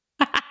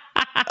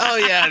Oh,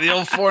 yeah, the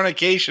old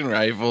fornication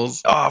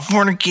rifles. Oh,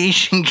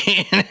 fornication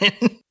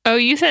cannon. Oh,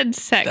 you said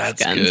sex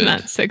That's guns, good.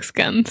 not six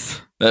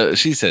guns.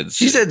 She said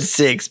She said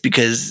 6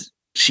 because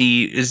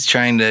she is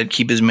trying to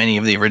keep as many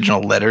of the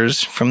original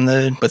letters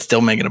but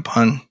still making a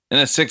pun. And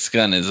a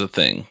 6-gun is a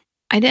thing.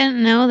 I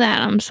didn't know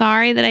that. I'm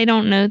sorry that I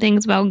don't know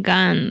things about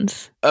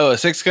guns. Oh, a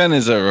 6-gun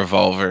is a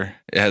revolver.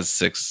 It has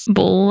 6.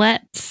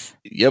 Bullets.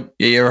 Yep.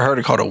 Yeah, you ever heard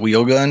it called a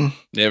wheel gun?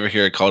 You ever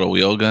hear it called a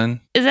wheel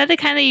gun? Is that the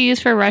kind that you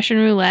use for Russian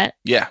roulette?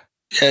 Yeah.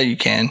 Yeah, you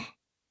can.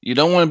 You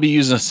don't want to be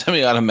using a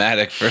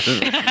semi-automatic for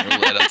roulette,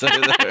 I'll tell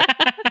you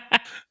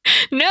that.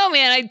 No,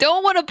 man, I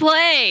don't want to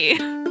play.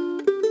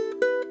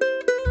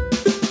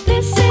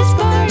 This is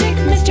Bardic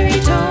Mystery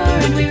Tour,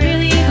 and we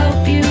really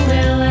hope you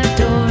will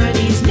adore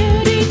these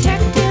new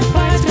detective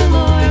bards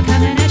galore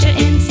coming at you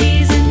in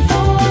season 4.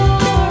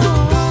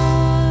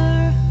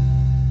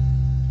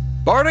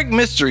 Bardic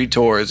Mystery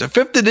Tour is a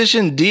 5th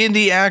edition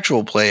D&D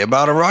actual play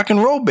about a rock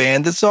and roll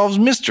band that solves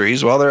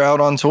mysteries while they're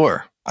out on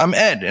tour. I'm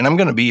Ed, and I'm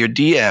going to be your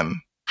DM.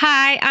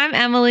 Hi, I'm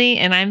Emily,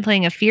 and I'm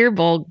playing a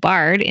Fearbolg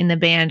bard in the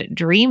band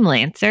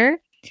Dreamlancer.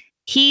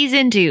 He's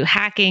into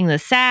hacking the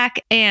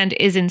sack and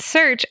is in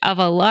search of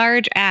a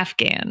large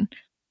Afghan.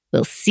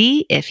 We'll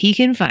see if he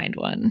can find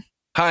one.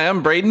 Hi,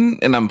 I'm Braden,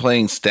 and I'm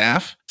playing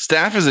Staff.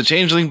 Staff is a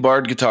changeling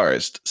bard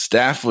guitarist.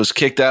 Staff was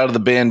kicked out of the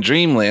band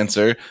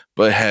Dreamlancer,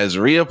 but has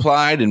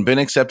reapplied and been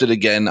accepted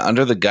again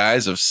under the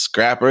guise of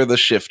Scrapper the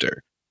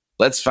Shifter.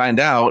 Let's find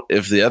out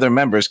if the other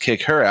members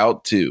kick her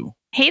out, too.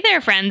 Hey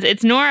there, friends.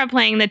 It's Nora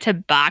playing the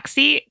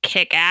Tabaxi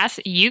kick-ass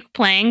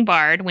uke-playing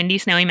bard, Windy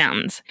Snowy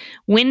Mountains.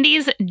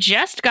 Windy's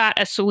just got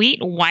a sweet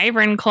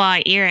wyvern claw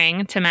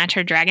earring to match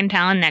her dragon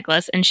talon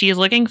necklace, and she is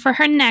looking for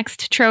her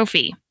next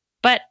trophy.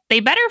 But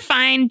they better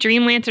find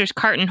Dreamlancer's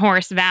cart and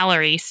horse,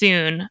 Valerie,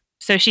 soon,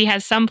 so she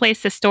has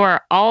someplace to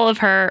store all of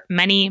her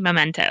many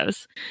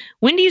mementos.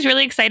 Windy's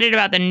really excited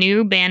about the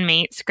new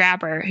bandmate,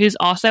 Scrapper, who's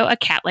also a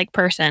cat-like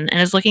person,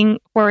 and is looking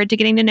forward to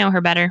getting to know her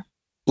better.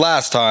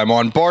 Last time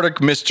on Bardic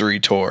Mystery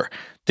Tour,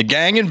 the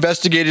gang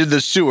investigated the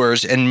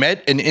sewers and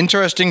met an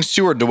interesting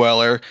sewer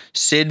dweller,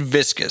 Sid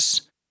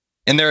Viscus.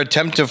 In their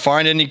attempt to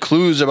find any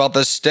clues about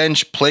the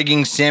stench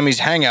plaguing Sammy's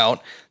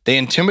hangout, they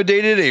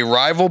intimidated a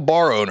rival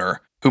bar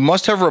owner, who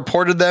must have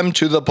reported them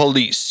to the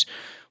police.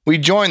 We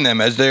join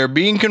them as they are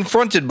being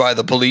confronted by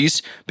the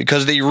police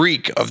because they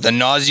reek of the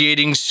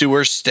nauseating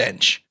sewer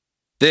stench.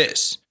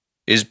 This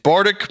is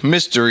Bardic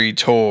Mystery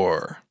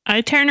Tour.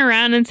 I turn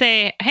around and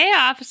say, "Hey,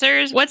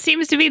 officers, what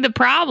seems to be the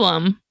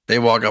problem?" They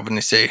walk up and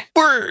they say,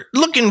 "We're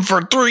looking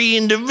for 3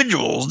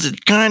 individuals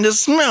that kind of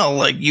smell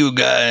like you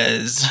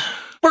guys.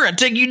 We're going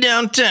to take you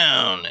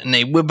downtown." And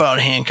they whip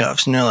out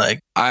handcuffs and they're like,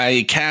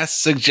 I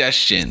cast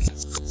Suggestion.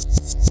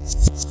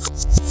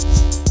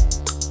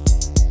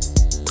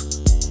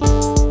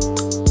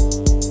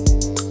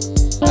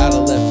 Out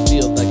of left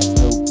field like it's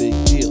no big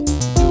deal.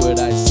 Do what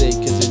I say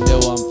cause you know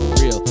I'm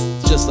for real.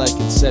 It's just like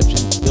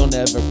Inception, you'll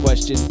never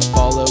question.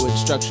 Follow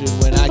instruction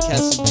when I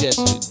cast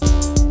suggestion.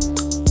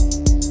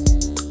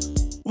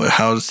 "Well,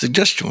 how does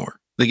suggestion work?"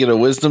 They get a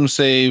wisdom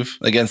save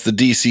against the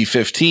DC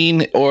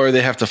 15, or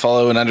they have to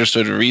follow an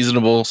understood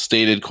reasonable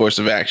stated course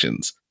of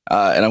actions.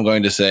 And I'm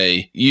going to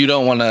say, you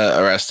don't want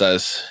to arrest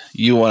us.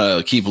 You want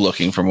to keep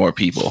looking for more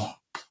people.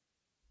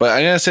 But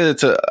I'm going to say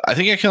that I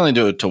think I can only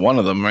do it to one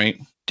of them, right?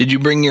 Did you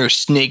bring your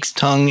snake's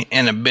tongue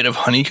and a bit of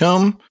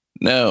honeycomb?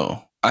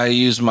 No, I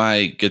use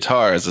my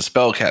guitar as a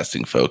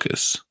spellcasting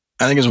focus.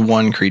 I think it's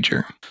 1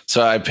 creature.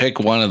 So I pick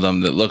one of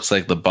them that looks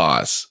like the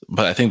boss,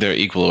 but I think they're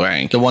equal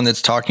rank. The one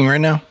that's talking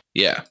right now?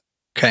 Yeah.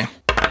 Okay.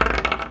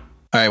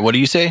 All right, what do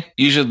you say?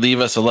 You should leave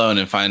us alone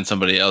and find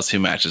somebody else who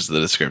matches the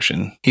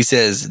description. He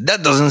says,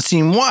 "That doesn't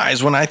seem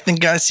wise when I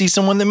think I see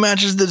someone that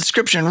matches the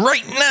description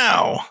right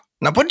now.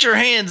 Now put your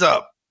hands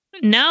up."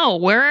 No,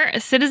 we're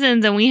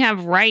citizens and we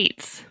have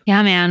rights.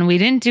 Yeah, man, we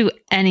didn't do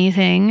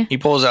anything. He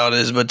pulls out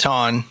his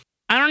baton.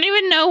 I don't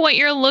even know what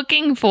you're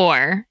looking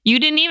for. You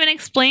didn't even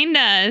explain to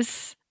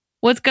us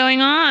what's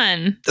going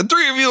on. "The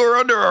 3 of you are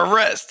under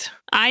arrest."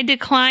 I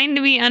decline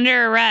to be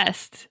under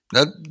arrest.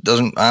 I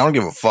don't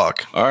give a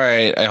fuck. All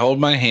right, I hold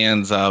my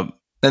hands up.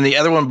 Then the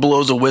other one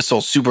blows a whistle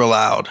super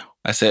loud.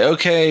 I say,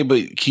 okay,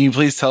 but can you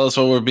please tell us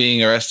what we're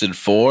being arrested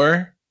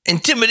for?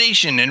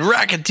 "Intimidation and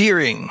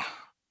racketeering."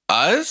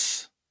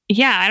 Us?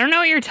 Yeah, I don't know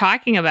what you're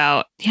talking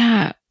about.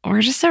 Yeah,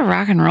 we're just a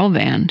rock and roll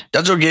band.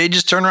 "That's okay,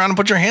 just turn around and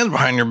put your hands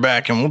behind your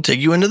back and we'll take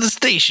you into the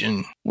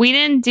station." We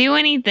didn't do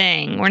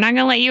anything. We're not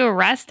going to let you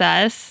arrest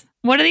us.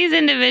 What do these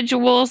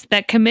individuals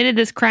that committed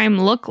this crime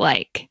look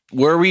like?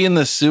 Were we in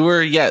the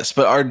sewer? Yes,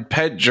 but our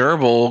pet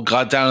gerbil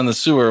got down in the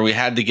sewer. We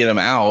had to get him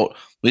out.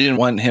 We didn't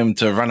want him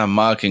to run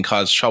amok and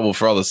cause trouble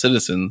for all the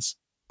citizens.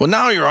 "Well,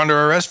 now you're under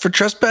arrest for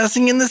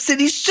trespassing in the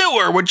city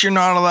sewer, which you're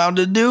not allowed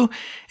to do.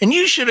 And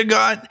you should have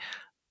got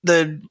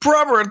the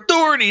proper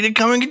authority to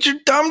come and get your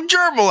dumb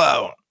gerbil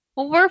out."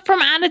 Well, we're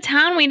from out of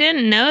town. We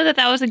didn't know that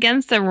was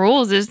against the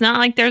rules. It's not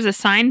like there's a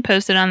sign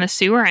posted on the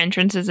sewer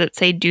entrances that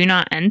say "do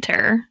not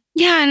enter."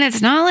 Yeah, and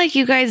it's not like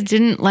you guys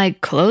didn't,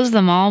 close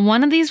them all.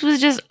 One of these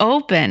was just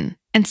open.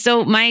 And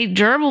so my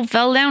gerbil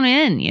fell down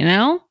in, you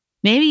know?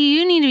 Maybe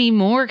you need to be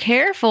more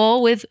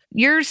careful with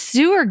your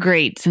sewer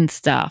grates and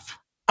stuff.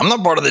 I'm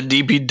not part of the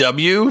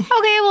DPW.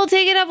 Okay, we'll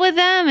take it up with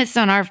them. It's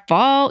not our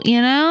fault, you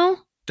know?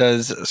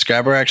 Does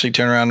Scrapper actually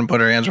turn around and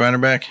put her hands behind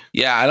her back?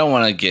 Yeah, I don't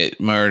want to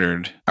get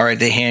murdered. All right,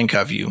 they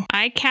handcuff you.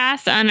 I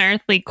cast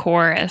Unearthly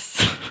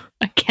Chorus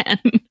again.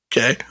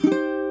 Okay.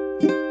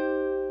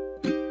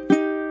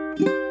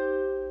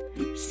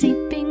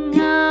 Seeping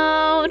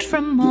out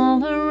from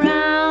all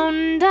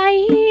around, I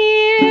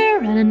hear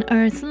an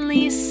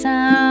unearthly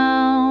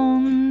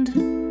sound.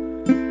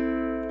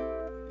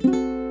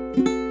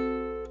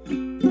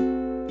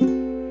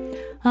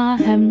 A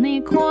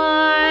heavenly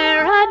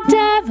choir, a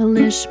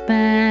devilish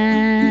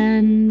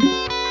band.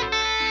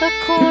 The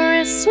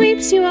chorus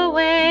sweeps you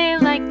away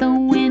like the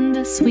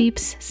wind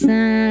sweeps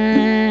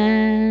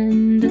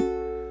sand.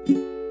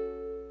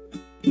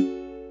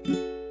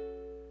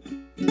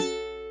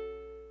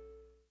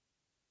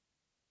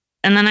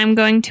 And then I'm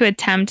going to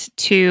attempt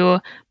to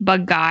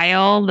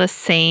beguile the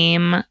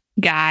same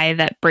guy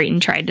that Brayton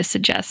tried to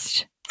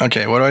suggest.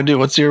 Okay, what do I do?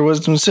 What's your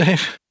wisdom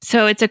save?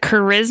 So it's a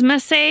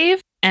charisma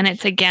save, and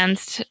it's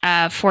against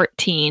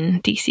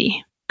 14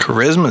 DC.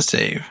 Charisma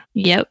save.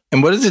 Yep.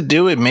 And what does it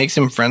do? It makes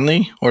him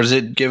friendly, or does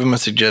it give him a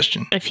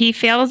suggestion? If he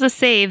fails a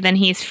save, then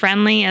he's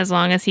friendly as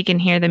long as he can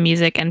hear the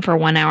music and for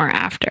 1 hour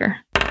after.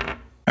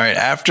 All right,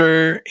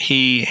 after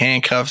he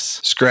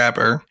handcuffs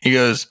Scrapper, he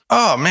goes,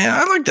 "Oh man,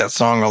 I like that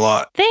song a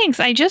lot." Thanks.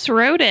 I just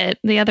wrote it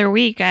the other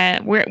week.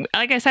 We're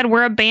like I said,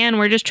 we're a band.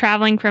 We're just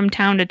traveling from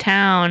town to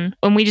town,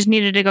 and we just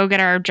needed to go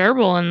get our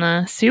gerbil in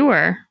the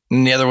sewer.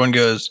 And the other one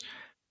goes,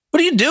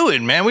 "What are you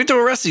doing, man? We have to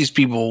arrest these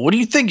people. What are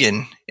you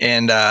thinking?"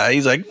 And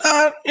he's like,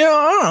 I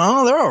don't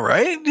know. They're all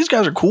right. These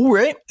guys are cool,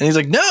 right?" And he's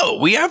like, "No,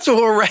 we have to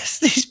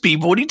arrest these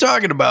people. What are you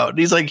talking about?" And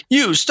he's like,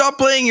 "You, stop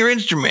playing your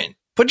instrument.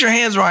 Put your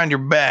hands behind your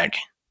back."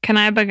 Can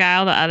I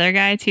beguile the other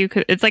guy too?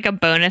 'Cause it's like a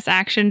bonus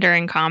action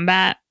during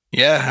combat.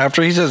 Yeah,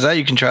 after he says that,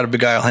 you can try to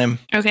beguile him.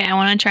 Okay, I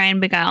want to try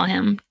and beguile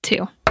him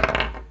too.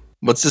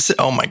 What's this?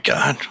 Oh my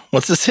God.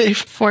 What's the save?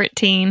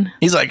 14.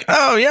 He's like,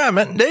 "Oh yeah,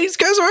 man, these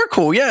guys are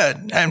cool. Yeah.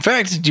 In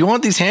fact, do you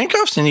want these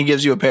handcuffs?" And he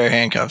gives you a pair of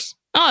handcuffs.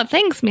 Oh,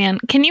 thanks, man.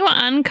 Can you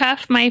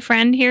uncuff my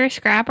friend here,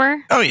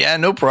 Scrapper? "Oh yeah,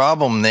 no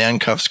problem." They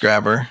uncuff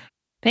Scrapper.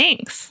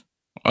 Thanks.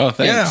 Oh,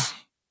 thanks. Yeah.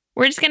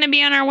 We're just going to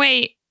be on our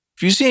way.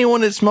 If you see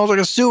anyone that smells like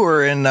a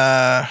sewer, and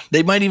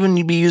they might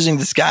even be using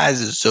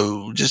disguises,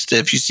 so just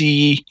if you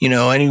see,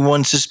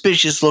 anyone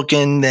suspicious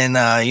looking, then,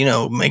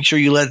 make sure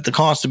you let the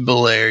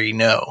constable there,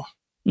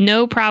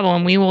 No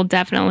problem. We will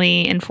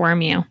definitely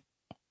inform you.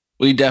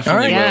 We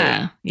definitely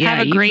will. Yeah. Have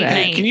a you great bet.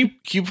 night. Can you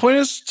point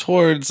us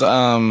towards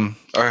our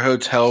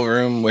hotel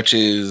room, which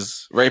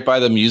is right by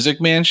the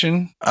music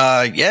mansion?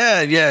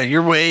 Yeah,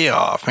 you're way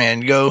off,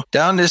 man. Go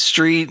down this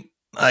street,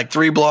 like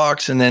 3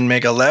 blocks, and then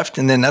make a left,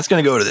 and then that's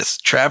going to go to this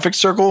traffic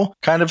circle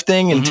kind of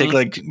thing, and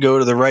go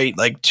to the right,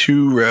 like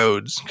 2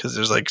 roads, because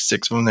there's like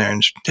 6 of them there,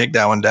 and just take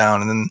that one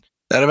down, and then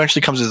that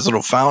eventually comes to this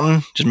little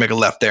fountain. Just make a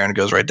left there, and it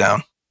goes right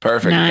down.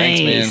 Perfect.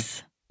 Thanks, man.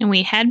 Nice. And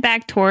we head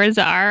back towards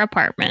our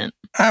apartment.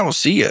 I will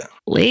see you.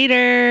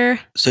 Later.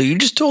 So you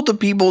just told the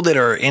people that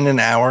are in an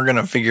hour going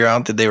to figure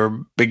out that they were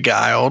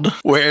beguiled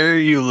where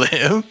you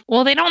live?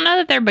 Well, they don't know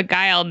that they're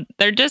beguiled.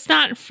 They're just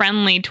not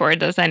friendly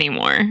towards us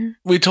anymore.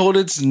 We told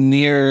it's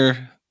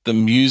near the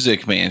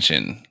music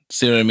mansion.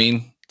 See what I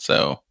mean?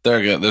 So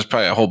there's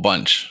probably a whole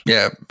bunch.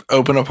 Yeah,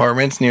 open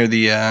apartments near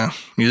the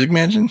music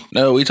mansion.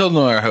 No, we told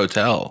them our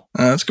hotel.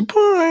 That's a good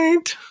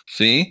point.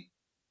 See?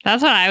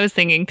 That's what I was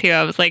thinking too.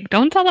 I was like,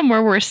 don't tell them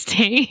where we're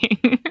staying.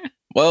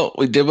 Well,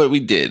 we did what we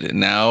did, and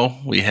now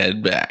we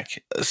head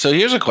back. So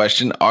here's a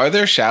question. Are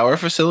there shower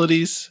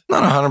facilities?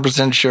 Not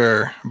 100%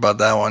 sure about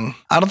that one.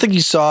 I don't think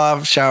you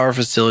saw shower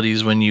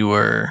facilities when you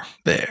were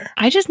there.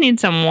 I just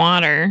need some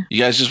water.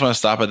 You guys just want to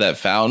stop at that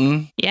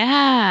fountain?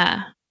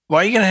 Yeah.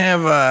 Why are you going to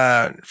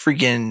have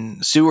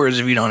freaking sewers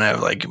if you don't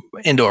have like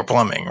indoor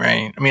plumbing,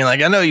 right? I mean,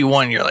 like, I know you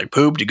want your like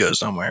poop to go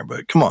somewhere,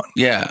 but come on.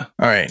 Yeah.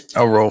 All right,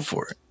 I'll roll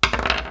for it.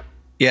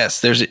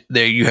 Yes,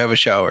 there you have a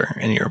shower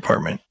in your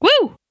apartment.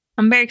 Woo!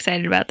 I'm very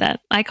excited about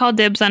that. I call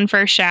dibs on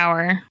first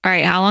shower. All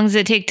right. How long does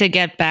it take to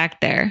get back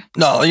there?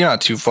 No, you're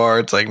not too far.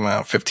 It's like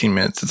about 15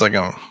 minutes. It's like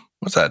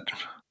what's that?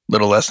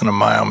 Little less than a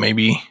mile,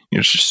 maybe.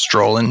 You're just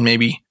strolling,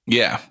 maybe.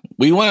 Yeah.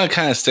 We want to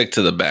kind of stick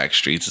to the back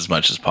streets as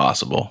much as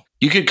possible.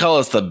 You could call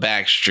us the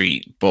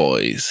Backstreet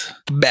Boys.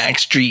 The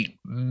Backstreet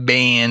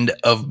Band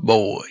of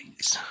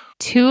Boys.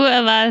 2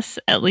 of us,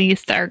 at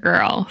least, are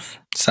girls.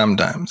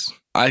 Sometimes.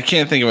 I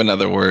can't think of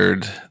another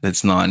word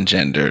that's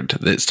non-gendered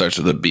that starts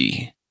with a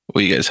B.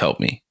 Will you guys help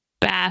me?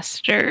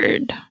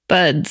 Bastard.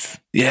 Buds.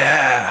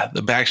 Yeah,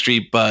 the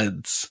Backstreet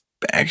Buds.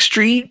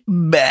 Backstreet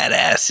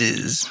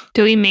Badasses.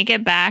 Do we make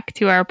it back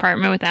to our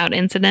apartment without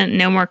incident?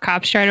 No more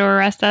cops try to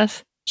arrest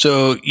us?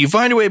 So you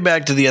find your way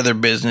back to the other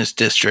business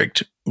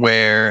district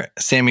where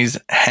Sammy's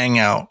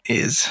hangout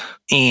is.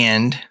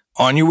 And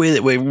on your way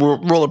that way,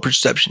 roll a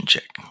perception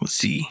check. Let's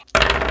see.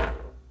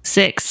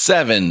 6.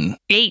 7.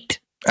 8.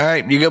 All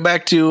right, you go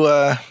back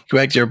to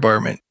your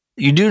apartment.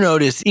 You do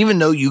notice, even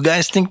though you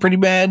guys stink pretty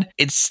bad,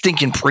 it's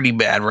stinking pretty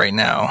bad right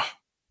now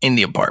in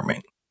the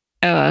apartment.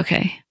 Oh,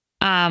 okay.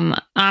 I'm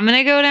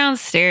gonna go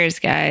downstairs,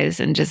 guys,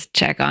 and just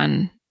check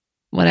on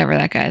whatever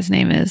that guy's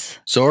name is.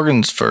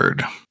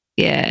 Sorgensford.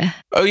 Yeah.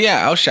 Oh,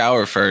 yeah, I'll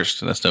shower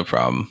first. That's no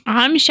problem.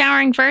 I'm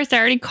showering first. I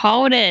already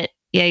called it.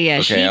 Yeah,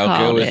 Okay, she I'll go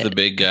called with it. the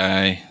big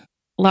guy.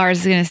 Lars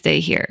is gonna stay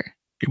here.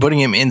 You're putting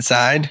him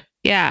inside?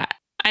 Yeah.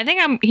 I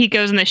think he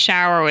goes in the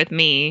shower with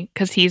me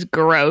because he's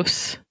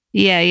gross.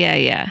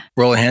 Yeah.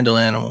 Roll a handle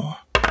animal.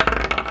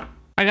 I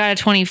got a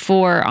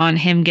 24 on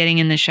him getting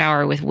in the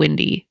shower with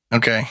Wendy.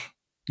 Okay.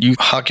 You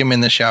huck him in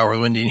the shower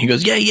with Wendy, and he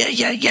goes, yeah.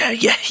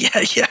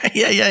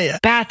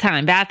 Bath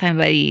time,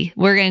 buddy.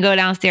 We're gonna go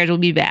downstairs. We'll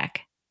be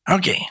back.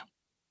 Okay.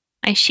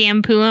 I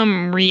shampoo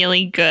him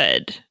really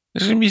good.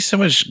 There's going to be so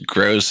much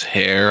gross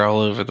hair all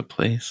over the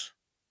place.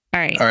 All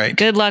right. All right.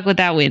 Good luck with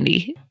that,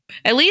 Wendy.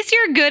 At least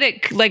you're good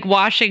at like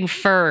washing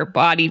fur,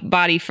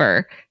 body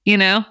fur. You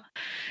know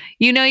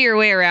your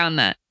way around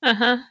that.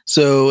 Uh-huh.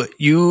 So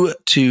you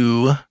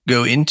two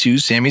go into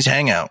Sammy's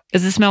hangout.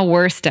 Does it smell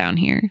worse down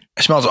here?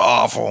 It smells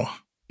awful.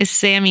 Is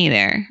Sammy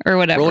there or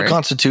whatever? Roll a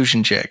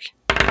constitution check.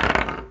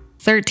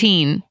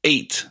 13.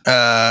 8.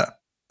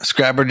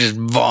 Scrapper just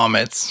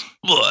vomits.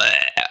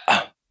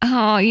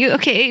 Oh, you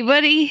okay,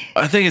 buddy?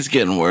 I think it's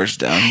getting worse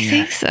down I here.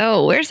 think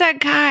so. Where's that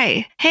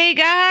guy? Hey,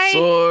 guy.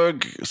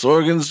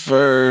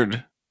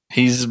 Sorgensford.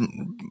 He's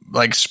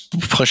like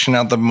pushing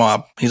out the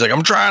mop. He's like,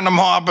 I'm trying to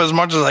mop as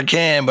much as I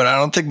can, but I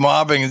don't think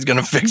mopping is going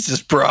to fix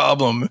this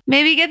problem.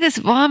 Maybe get this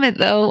vomit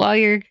though while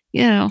you're,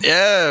 Yeah,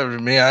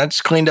 I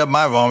just cleaned up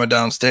my vomit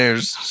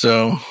downstairs.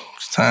 So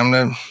it's time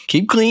to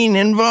keep clean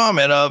and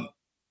vomit up.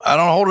 I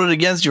don't hold it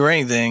against you or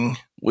anything.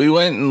 We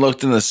went and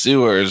looked in the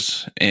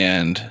sewers,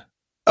 and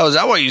Oh, is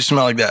that why you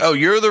smell like that? Oh,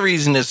 you're the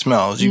reason it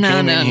smells. You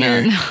came in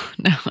here.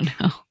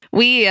 No.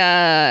 We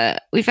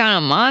found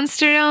a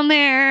monster down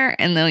there,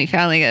 and then we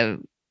found like a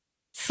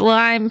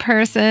slime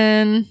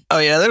person. Oh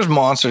yeah, there's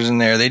monsters in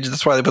there.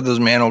 That's why they put those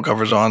manhole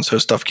covers on so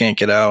stuff can't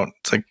get out.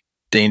 It's like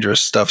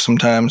dangerous stuff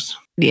sometimes.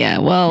 Yeah,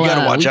 well, You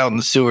gotta watch out in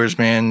the sewers,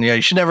 man. Yeah,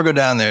 you should never go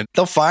down there.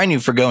 They'll fine you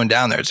for going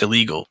down there. It's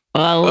illegal.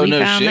 Well, Oh, we no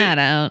found shit. that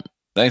out.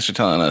 thanks for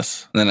telling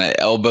us. And then I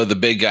elbowed the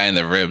big guy in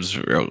the ribs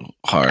real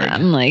hard.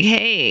 I'm like,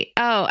 hey,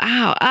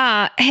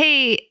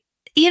 hey,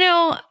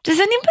 does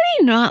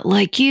anybody not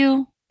like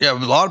you? Yeah,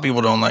 but a lot of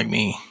people don't like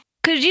me.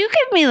 Could you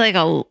give me like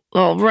a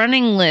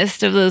running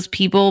list of those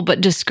people, but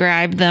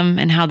describe them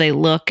and how they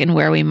look and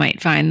where we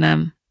might find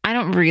them? I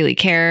don't really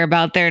care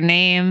about their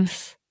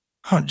names.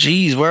 Oh,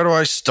 geez, where do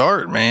I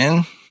start,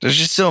 man? There's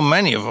just so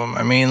many of them.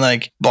 I mean,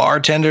 like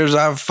bartenders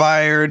I've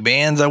fired,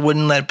 bands I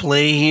wouldn't let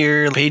play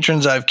here,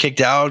 patrons I've kicked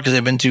out because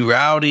they've been too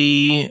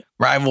rowdy,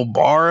 rival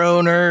bar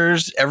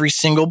owners, every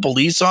single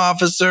police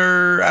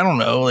officer. I don't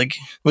know. Like,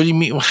 what do you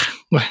mean?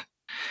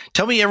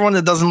 Tell me everyone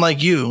that doesn't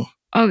like you.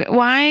 Okay,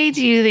 why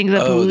do you think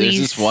the Oh, police? there's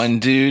this one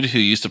dude who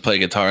used to play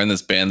guitar in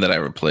this band that I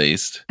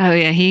replaced. Oh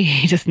yeah,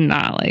 he does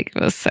not like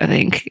us. I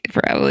think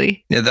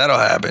probably. Yeah, that'll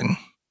happen.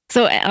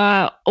 So,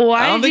 why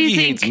I don't do think you he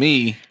think? hates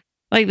me.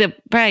 Like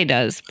probably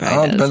does. I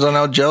don't know, depends on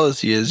how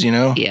jealous he is, you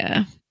know?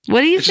 Yeah.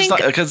 What do you It's think?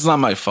 just because it's not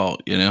my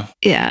fault, you know?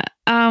 Yeah.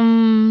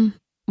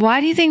 Why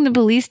do you think the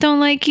police don't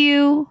like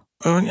you?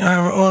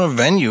 I own a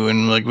venue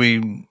and like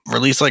we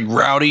release like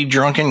rowdy,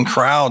 drunken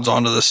crowds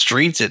onto the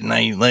streets at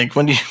night. Like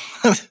when do you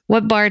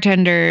What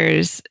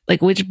bartenders,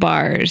 like which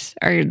bars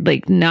are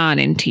like not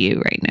into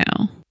you right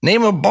now?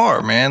 name a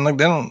bar, man? Like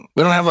we don't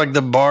have like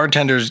the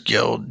bartenders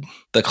guild.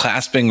 The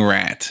clasping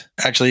rat.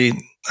 Actually,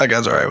 that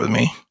guy's all right with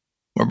me.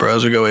 We're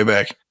bros. We go way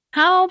back.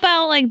 How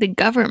about like the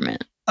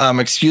government?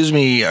 Excuse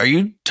me, are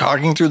you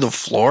talking through the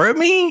floor at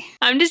me?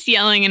 I'm just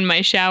yelling in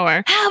my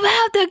shower. How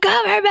about the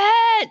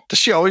government? Does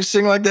she always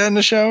sing like that in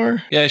the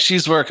shower? Yeah,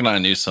 she's working on a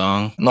new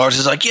song. And Lars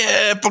is like,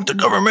 yeah, fuck the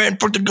government,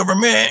 fuck the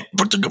government,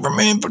 fuck the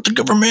government, fuck the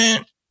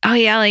government. Oh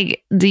yeah,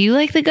 like do you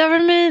like the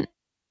government,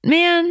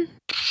 man?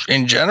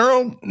 In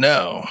general,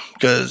 no,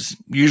 because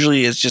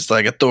usually it's just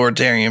like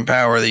authoritarian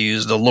power they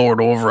use to lord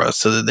over us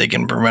so that they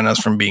can prevent us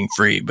from being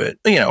free. But,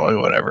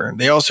 whatever.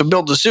 They also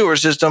built the sewer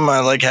system. I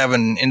like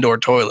having indoor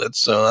toilets.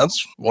 So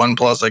that's one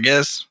plus, I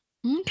guess.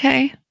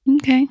 Okay.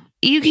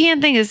 You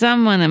can't think of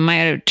someone that might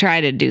have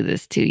tried to do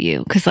this to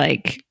you because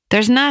like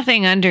there's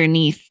nothing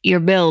underneath your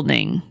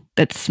building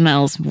that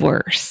smells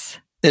worse.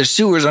 There's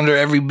sewers under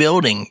every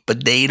building,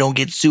 but they don't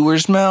get sewer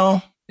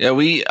smell. Yeah,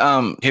 we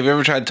have you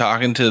ever tried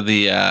talking to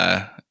the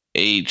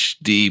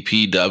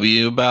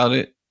HDPW about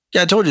it?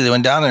 Yeah, I told you they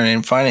went down there and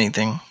didn't find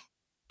anything.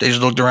 They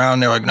just looked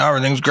around. They're like, no,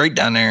 everything's great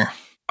down there.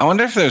 I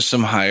wonder if there's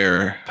some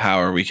higher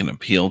power we can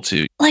appeal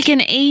to. Like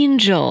an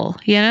angel,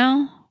 you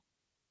know?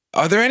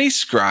 Are there any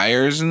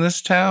scryers in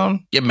this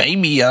town? Yeah,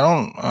 maybe. I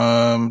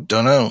don't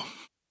know.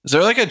 Is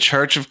there like a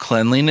church of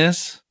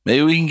cleanliness?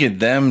 Maybe we can get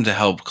them to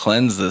help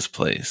cleanse this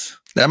place.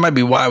 That might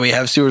be why we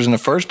have sewers in the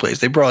first place.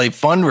 They probably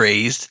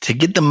fundraised to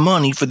get the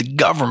money for the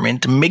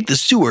government to make the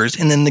sewers,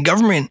 and then the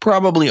government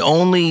probably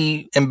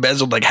only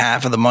embezzled like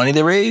half of the money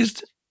they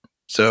raised.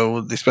 So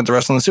they spent the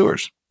rest on the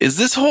sewers. Is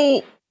this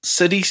whole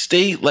city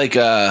state like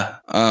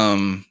a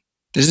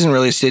This isn't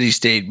really a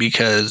city-state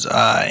because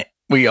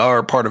we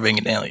are part of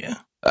Ingenalia.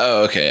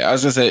 Oh, okay. I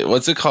was going to say,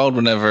 what's it called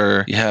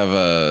whenever you have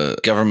a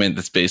government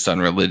that's based on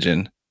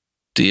religion?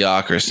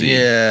 Theocracy.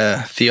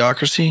 Yeah,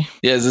 theocracy.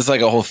 Yeah, is this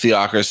like a whole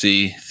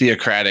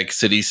theocratic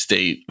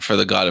city-state for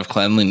the god of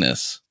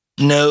cleanliness?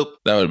 Nope.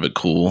 That would have been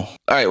cool. All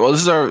right, well,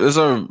 this is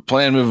our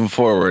plan moving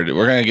forward.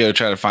 We're going to go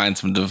try to find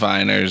some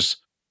diviners.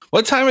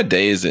 What time of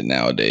day is it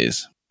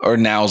nowadays? Or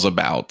now's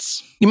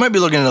abouts? You might be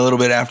looking at a little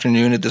bit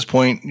afternoon at this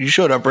point. You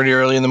showed up pretty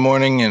early in the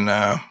morning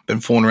and been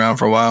fooling around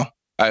for a while.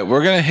 All right,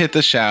 we're going to hit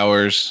the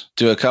showers,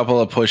 do a couple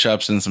of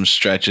push-ups and some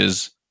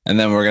stretches, and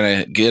then we're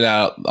going to get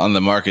out on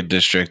the market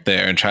district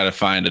there and try to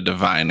find a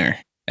diviner.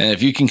 And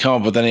if you can come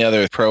up with any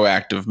other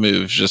proactive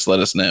moves, just let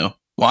us know.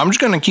 Well, I'm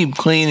just going to keep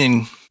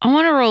cleaning. I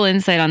want to roll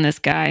insight on this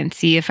guy and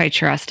see if I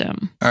trust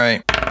him. All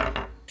right.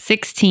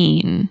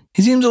 16.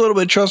 He seems a little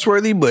bit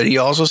trustworthy, but he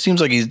also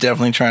seems like he's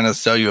definitely trying to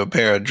sell you a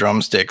pair of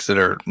drumsticks that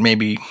are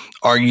maybe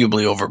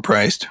arguably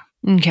overpriced.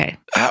 Okay.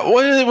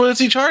 What is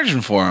he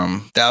charging for them?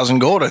 1,000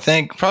 gold, I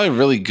think. Probably a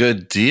really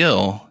good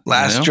deal.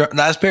 Last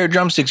pair of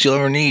drumsticks you'll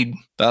ever need.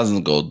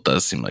 1,000 gold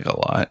does seem like a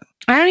lot.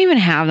 I don't even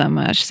have that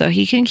much, so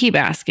he can keep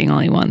asking all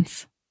he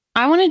wants.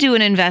 I want to do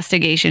an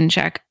investigation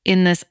check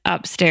in this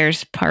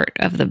upstairs part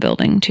of the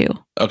building, too.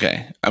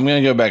 Okay, I'm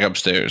going to go back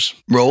upstairs.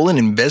 Roll an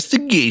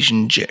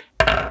investigation check.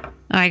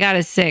 I got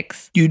a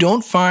 6. You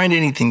don't find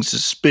anything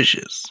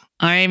suspicious.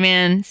 All right,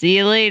 man. See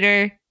you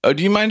later. Oh,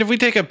 do you mind if we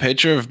take a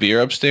picture of beer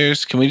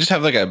upstairs? Can we just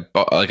have like a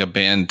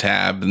band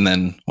tab, and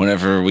then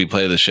whenever we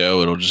play the show,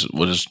 we'll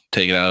just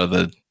take it out of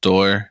the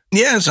door?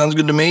 Yeah, sounds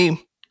good to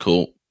me.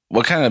 Cool.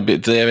 What kind of beer?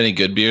 Do they have any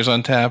good beers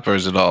on tap, or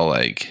is it all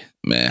like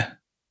meh?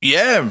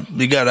 Yeah,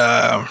 we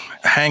got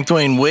Hank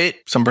Twain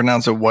Wit. Some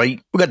pronounce it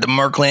white. We got the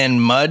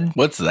Markland Mud.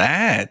 What's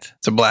that?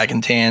 It's a black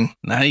and tan.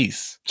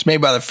 Nice. It's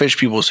made by the fish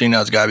people, so you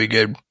know it's got to be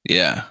good.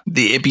 Yeah.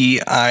 The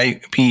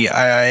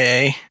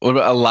IPIIA. What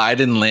about a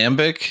Leiden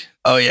Lambic?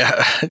 Oh,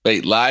 yeah.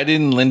 Wait,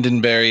 Leiden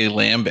Lindenberry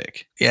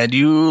Lambic. Yeah, do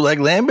you like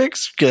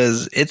lambics?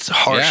 Because it's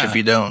harsh Yeah. if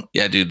you don't.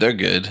 Yeah, dude, they're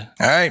good.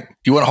 All right.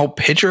 You want a whole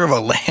pitcher of a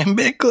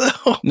lambic,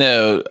 though?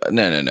 No.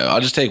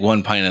 I'll just take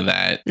 1 pint of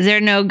that. Is there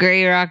no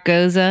Grey Rock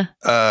Goza?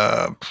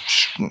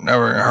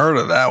 Never heard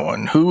of that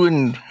one. Who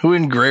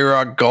in Grey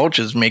Rock Gulch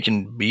is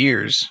making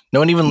beers? No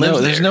one even lives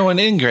there. There's no one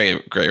in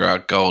Grey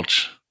Rock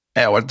Gulch.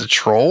 Yeah, what, the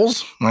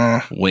trolls?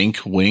 Wink,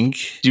 wink.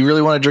 Do you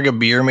really want to drink a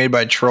beer made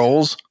by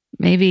trolls?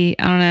 Maybe,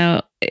 I don't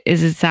know.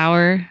 Is it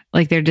sour?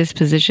 Like their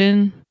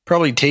disposition?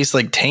 Probably tastes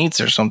like taints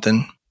or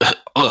something.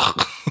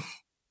 Ugh.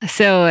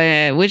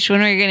 So, which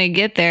one are you going to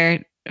get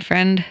there,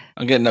 friend?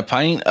 I'm getting a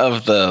pint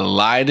of the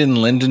Leiden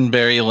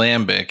Lindenberry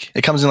Lambic,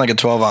 It comes in like a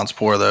 12-ounce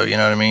pour, though. You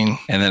know what I mean?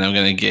 and then I'm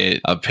going to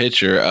get a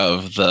pitcher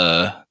of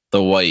the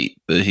white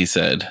that he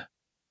said.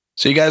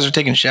 So you guys are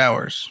taking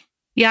showers.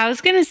 Yeah, I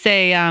was going to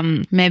say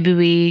maybe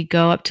we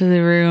go up to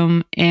the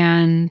room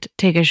and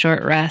take a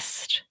short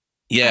rest.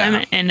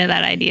 Yeah, I'm into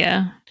that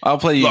idea. I'll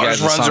play you Lars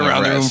guys a runs song of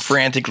around the room rest.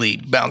 frantically,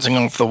 bouncing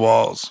off the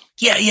walls.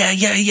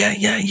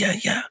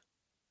 Yeah.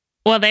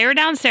 While they were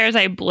downstairs,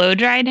 I blow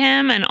dried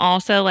him and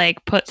also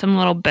like put some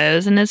little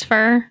bows in his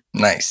fur.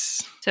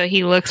 Nice. So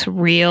he looks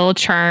real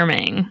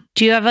charming.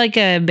 Do you have like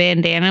a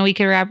bandana we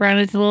could wrap around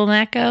his little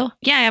neck? Oh,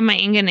 Yeah, I have my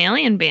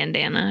Inganalian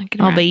bandana. I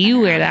can wrap but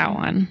you wear around that him.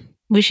 one.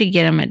 We should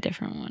get him a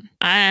different one.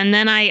 And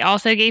then I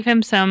also gave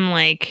him some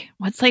like,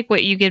 what's like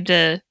what you give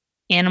to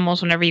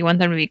animals whenever you want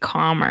them to be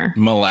calmer.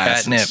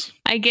 Molasses. Catnip.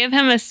 I give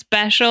him a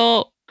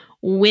special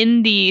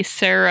windy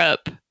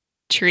syrup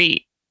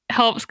treat.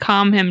 Helps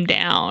calm him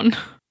down.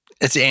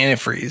 It's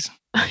antifreeze.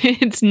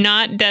 It's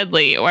not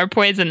deadly or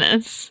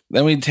poisonous.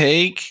 Then we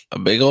take a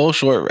big old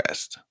short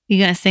rest. You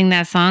gonna sing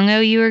that song? Oh,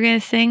 you were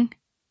gonna sing?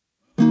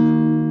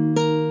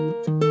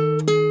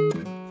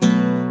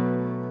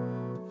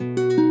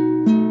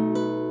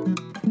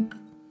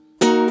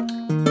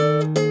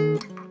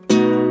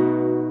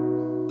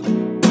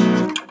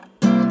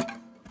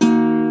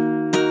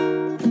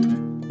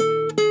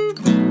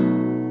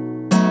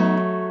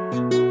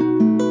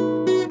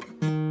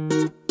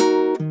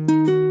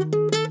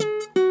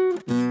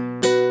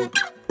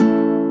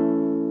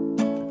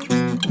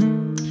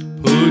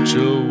 Put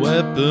your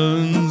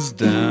weapons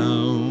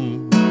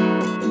down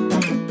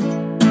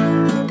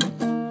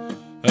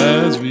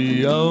as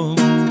we all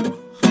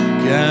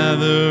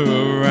gather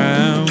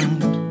around.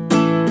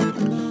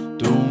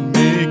 Don't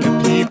make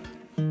a peep,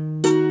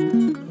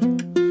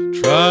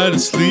 try to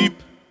sleep.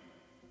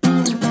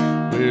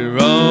 We're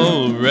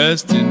all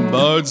resting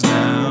bards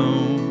now.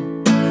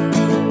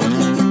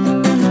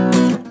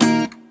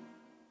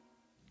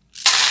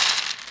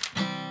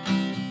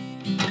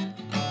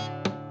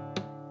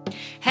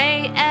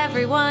 Hey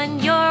everyone,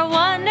 you're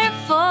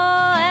wonderful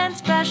and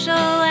special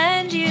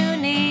and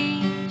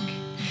unique.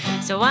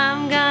 So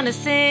I'm gonna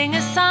sing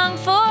a song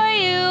for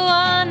you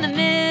on the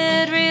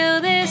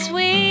mid-reel this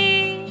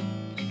week.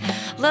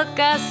 Look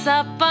us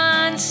up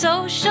on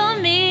social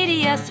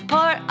media,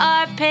 support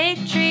our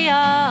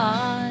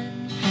Patreon,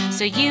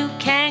 so you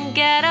can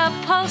get a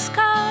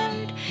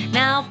postcard.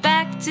 Now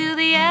back to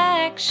the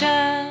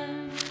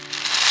action.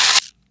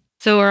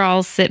 So we're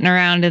all sitting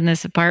around in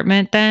this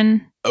apartment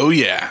then? Oh,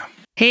 yeah.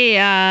 Hey,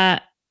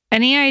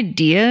 any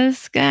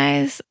ideas,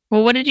 guys?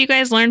 Well, what did you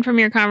guys learn from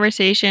your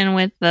conversation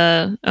with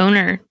the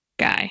owner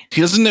guy?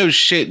 He doesn't know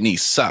shit and he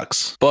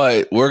sucks.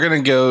 But we're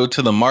going to go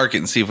to the market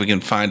and see if we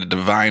can find a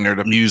diviner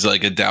to use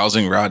like a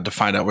dowsing rod to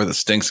find out where the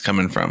stink's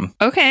coming from.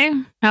 Okay.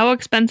 How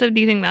expensive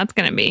do you think that's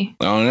going to be?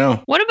 I don't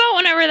know. What about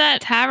whenever that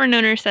tavern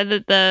owner said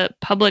that the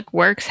public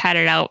works had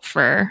it out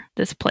for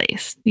this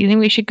place? Do you think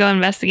we should go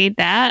investigate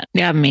that?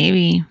 Yeah,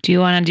 maybe. Do you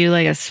want to do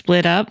like a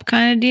split up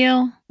kind of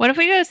deal? What if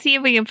we go see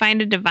if we can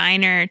find a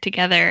diviner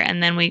together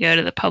and then we go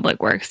to the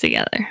public works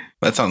together?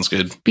 That sounds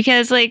good.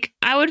 Because, like,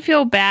 I would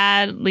feel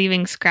bad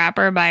leaving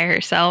Scrapper by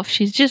herself.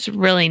 She's just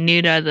really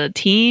new to the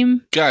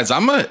team. Guys,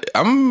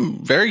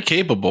 I'm very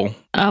capable.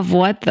 Of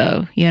what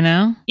though, you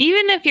know?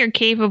 Even if you're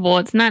capable,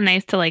 it's not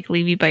nice to, like,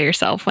 leave you by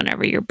yourself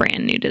whenever you're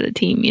brand new to the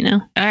team, you know?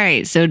 All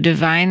right, so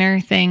diviner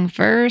thing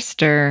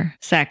first or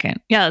second?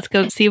 Yeah, let's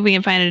go see if we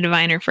can find a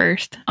diviner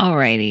first.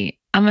 Alrighty.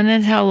 I'm going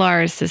to tell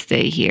Lars to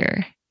stay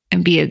here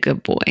and be a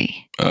good boy.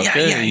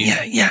 Okay.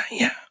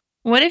 Yeah.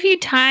 What if you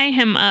tie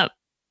him up?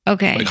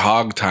 Okay. Like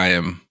hog tie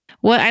him.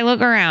 What I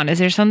look around, is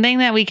there something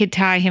that we could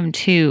tie him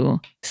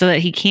to so that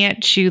he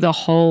can't chew the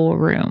whole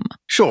room?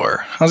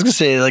 Sure. I was gonna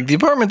say, like, the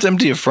apartment's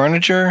empty of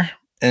furniture,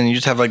 and you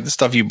just have like the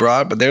stuff you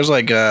brought. But there's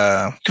like you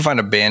can find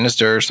a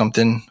banister or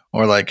something,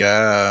 or like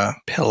a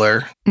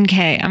pillar.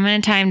 Okay, I'm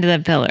going to tie him to the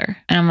pillar.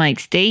 And I'm like,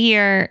 stay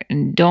here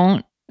and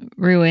don't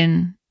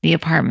ruin the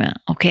apartment,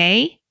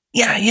 okay?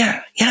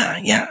 Yeah.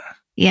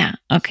 Yeah,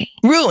 okay.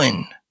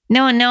 Ruin.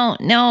 No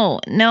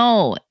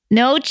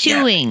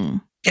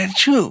chewing. Yeah,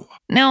 true.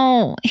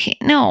 No.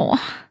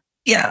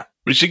 Yeah.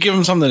 We should give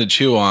him something to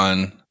chew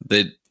on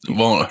that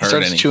won't hurt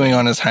Starts anything. chewing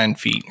on his hind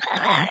feet.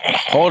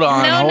 Hold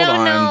on, No,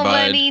 bud.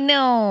 buddy,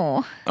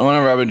 no. I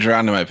want to rub it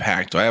around in my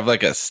pack. Do I have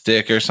like a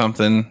stick or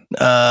something?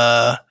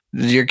 Does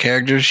your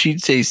character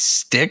sheet say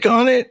stick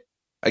on it?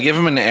 I give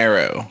him an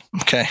arrow.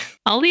 Okay.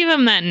 I'll leave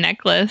him that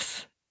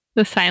necklace,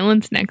 the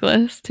silence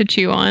necklace, to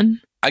chew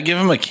on. I give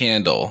him a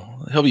candle.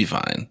 He'll be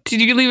fine.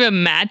 Did you leave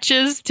him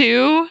matches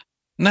too?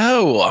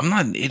 No, I'm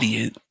not an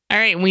idiot. All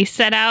right, we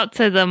set out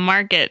to the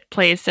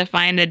marketplace to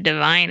find a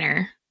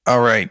diviner.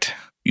 All right.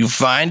 You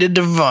find a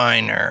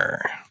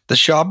diviner. The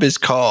shop is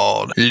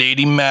called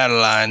Lady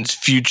Madeline's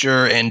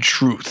Future and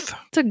Truth.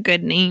 It's a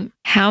good name.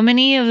 How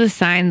many of the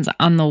signs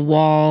on the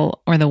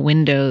wall or the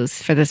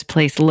windows for this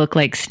place look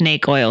like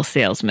snake oil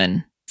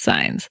salesman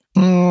signs?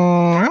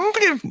 I don't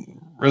think it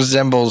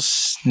resembles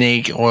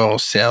snake oil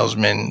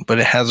salesman, but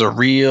it has a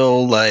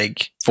real,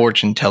 like,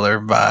 fortune teller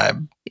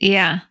vibe.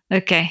 Yeah,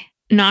 okay.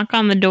 Knock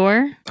on the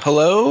door.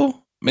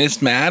 Hello,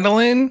 Miss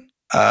Madeline?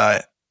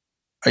 Are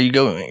you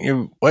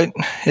going? What?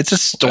 It's a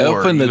store. I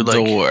open the You, like-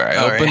 door. I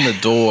All open right.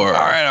 the door. All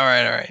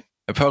right.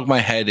 I poke my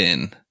head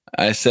in.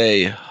 I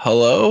say,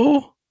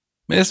 hello,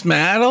 Miss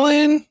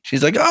Madeline?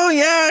 She's like, oh,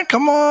 yeah,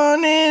 come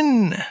on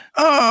in.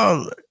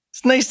 Oh,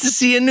 it's nice to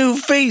see a new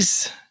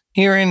face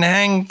here in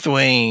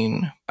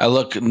Hangthwain. I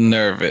look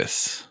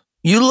nervous.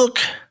 You look,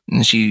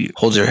 and she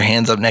holds her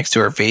hands up next to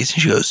her face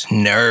and she goes,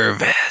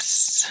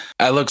 nervous.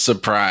 I look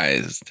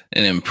surprised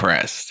and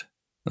impressed.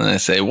 And I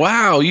say,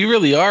 wow, you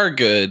really are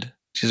good.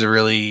 She's a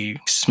really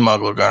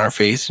smug look on her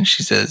face and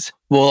she says,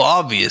 well,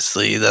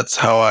 obviously, that's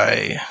how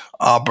I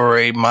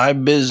operate my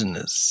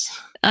business.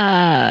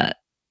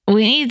 We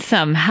need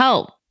some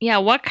help. Yeah,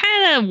 what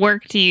kind of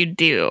work do you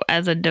do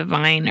as a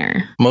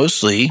diviner?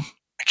 Mostly,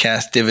 I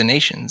cast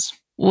divinations.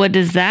 What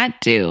does that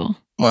do?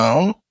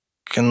 Well,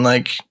 can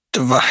like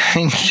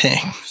divine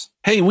things.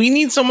 Hey, we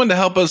need someone to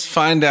help us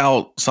find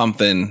out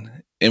something,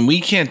 and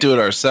we can't do it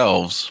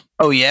ourselves.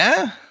 Oh,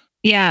 yeah?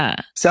 Yeah.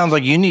 Sounds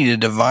like you need a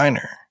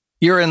diviner.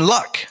 You're in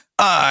luck.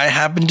 I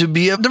happen to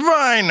be a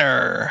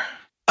diviner.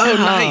 Oh,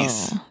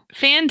 nice.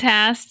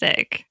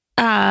 Fantastic.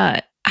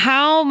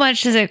 How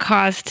much does it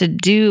cost to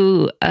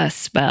do a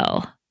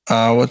spell?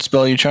 What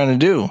spell are you trying to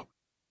do?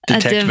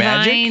 Detect a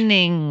magic?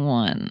 divining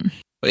one.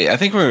 Wait, I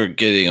think we're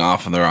getting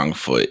off on the wrong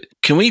foot.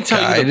 Can we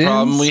tell you the Guidance?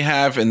 problem we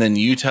have, and then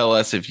you tell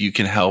us if you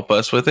can help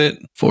us with it?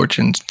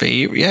 Fortune's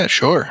favor? Yeah,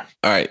 sure.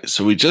 All right,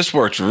 so we just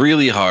worked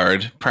really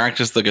hard,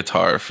 practiced the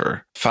guitar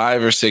for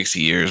 5 or 6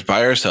 years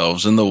by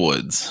ourselves in the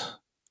woods,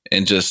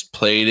 and just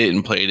played it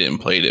and played it and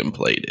played it and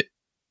played it.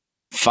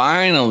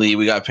 Finally,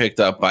 we got picked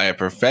up by a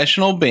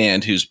professional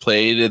band who's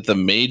played at the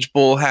Mage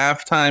Bowl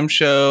halftime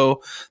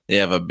show. They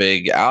have a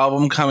big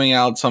album coming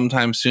out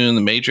sometime soon.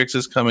 The Matrix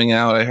is coming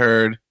out, I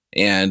heard.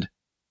 And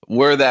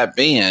we're that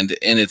band,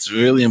 and it's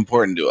really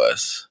important to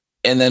us.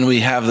 And then we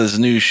have this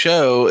new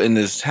show in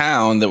this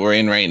town that we're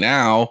in right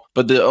now,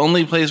 but the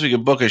only place we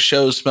could book a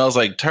show smells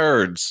like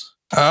turds.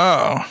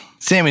 Oh,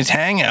 Sammy's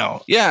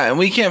hangout. Yeah, and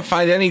we can't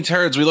find any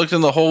turds. We looked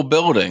in the whole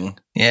building.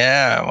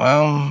 Yeah,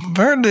 well, I've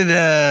heard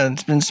that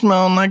it's been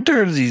smelling like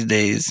turds these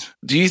days.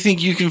 Do you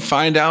think you can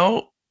find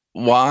out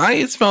why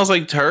it smells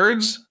like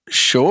turds?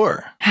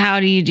 Sure. How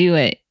do you do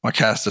it? I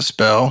cast a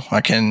spell.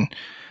 I can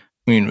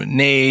commune with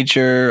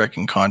nature. I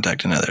can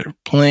contact another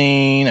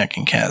plane. I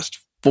can cast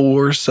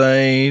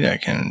foresight. I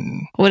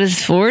can. What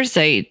does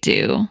foresight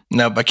do?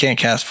 Nope, I can't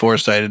cast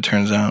foresight, it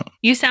turns out.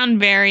 You sound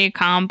very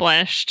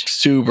accomplished.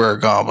 Super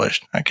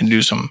accomplished. I can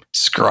do some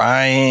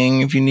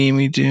scrying if you need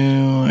me to.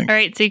 All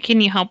right, so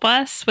can you help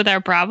us with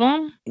our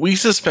problem? We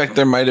suspect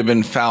there might have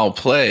been foul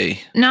play.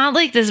 Not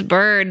like this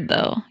bird,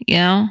 though, you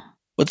know?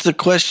 What's the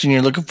question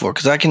you're looking for?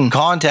 Because I can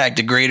contact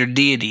a greater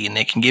deity and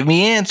they can give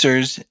me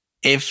answers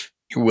if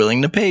you're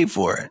willing to pay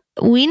for it.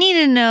 We need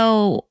to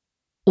know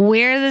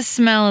where the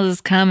smell is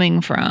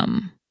coming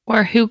from.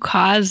 Or who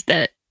caused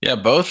it? Yeah,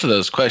 both of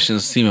those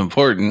questions seem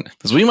important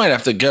because we might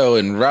have to go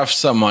and rough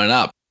someone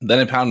up. Then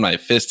I pound my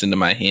fist into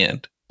my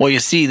hand. Well, you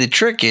see, the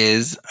trick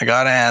is I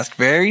got to ask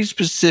very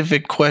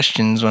specific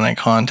questions when I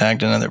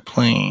contact another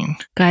plane.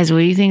 Guys, what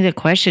do you think the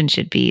question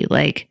should be?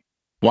 Like,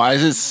 Why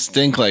does it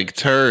stink like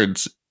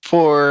turds?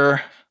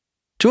 For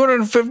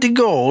 250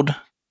 gold,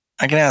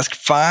 I can ask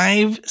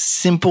 5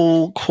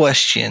 simple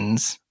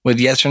questions with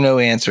yes or no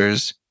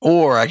answers,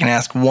 or I can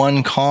ask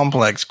one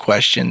complex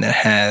question that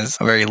has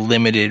a very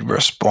limited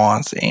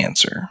response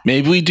answer.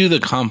 Maybe we do the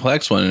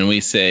complex one and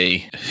we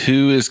say,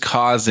 who is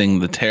causing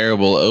the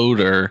terrible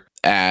odor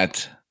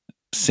at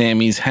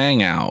Sammy's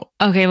hangout?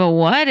 okay, but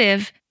what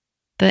if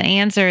the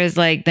answer is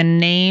like the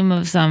name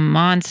of some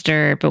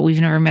monster, but we've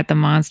never met the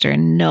monster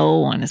and no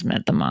one has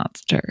met the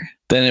monster?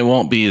 Then it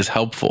won't be as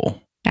helpful.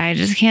 I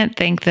just can't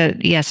think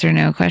that yes or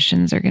no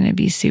questions are going to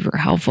be super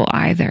helpful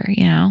either,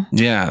 you know?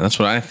 Yeah, that's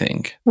what I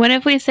think. What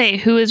if we say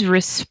who is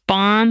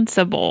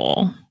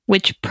responsible?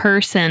 Which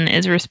person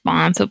is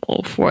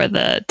responsible for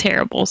the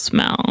terrible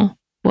smell?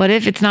 What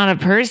if it's not a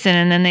person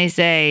and then they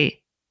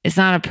say it's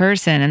not a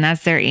person and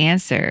that's their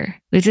answer?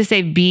 We have to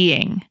say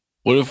being.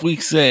 What if we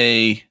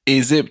say,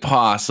 is it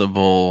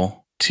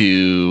possible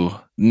to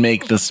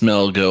make the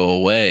smell go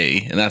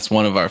away? And that's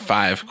one of our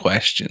 5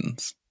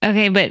 questions.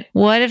 Okay, but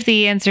what if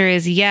the answer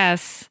is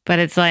yes, but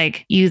it's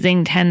like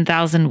using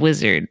 10,000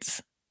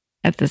 wizards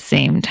at the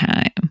same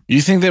time?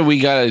 You think that we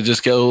got to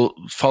just go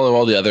follow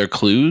all the other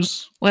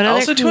clues? What other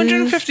Also, clues?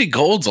 250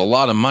 gold's a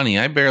lot of money.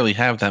 I barely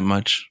have that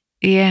much.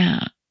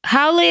 Yeah.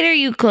 How late are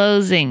you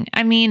closing?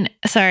 I mean,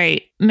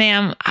 sorry,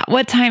 ma'am,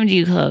 what time do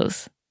you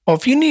close? Well,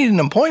 if you need an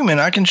appointment,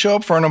 I can show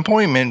up for an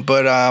appointment,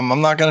 but I'm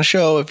not going to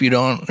show if you're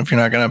not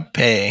going to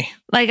pay.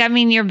 Like, I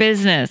mean, your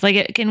business.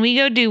 Like, can we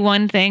go do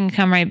one thing,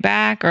 come right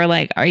back? Or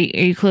like, are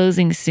you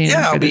closing soon?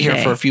 Yeah, I'll for be the here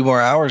day? for a few more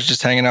hours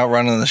just hanging out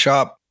running the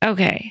shop.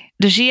 Okay.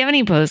 Does she have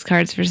any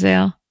postcards for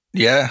sale?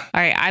 Yeah.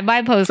 All right, I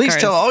buy postcards. Please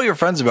tell all your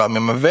friends about me.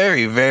 I'm a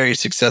very, very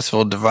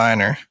successful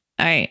diviner.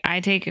 All right, I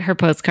take her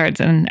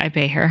postcards and I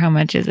pay her. How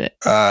much is it?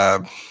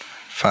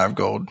 5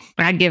 gold.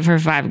 I'd give her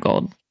 5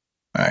 gold.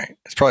 All right.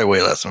 It's probably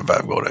way less than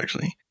 5 gold,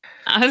 actually.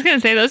 I was going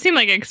to say, those seem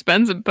like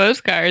expensive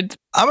postcards.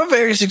 I'm a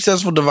very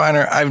successful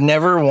diviner. I've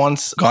never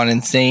once gone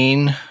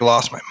insane,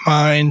 lost my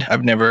mind.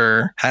 I've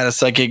never had a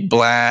psychic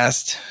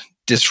blast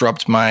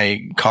disrupt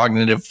my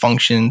cognitive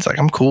functions. Like,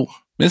 I'm cool.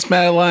 Miss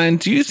Madeline,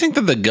 do you think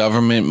that the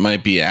government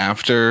might be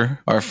after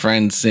our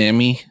friend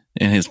Sammy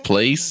and his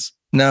place?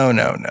 No.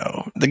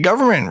 The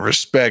government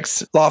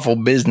respects lawful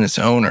business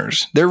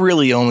owners. They're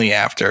really only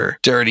after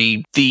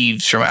dirty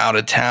thieves from out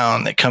of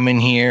town that come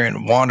in here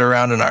and wander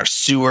around in our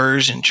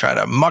sewers and try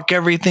to muck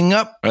everything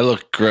up. I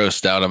look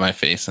grossed out on my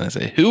face and I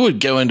say, who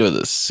would go into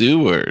the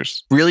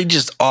sewers? Really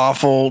just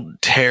awful,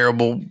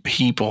 terrible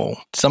people.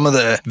 Some of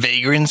the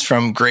vagrants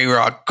from Grey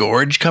Rock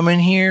Gorge come in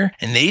here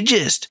and they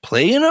just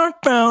play in our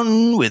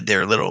fountain with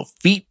their little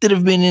feet that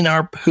have been in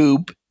our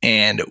poop,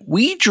 and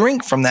we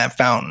drink from that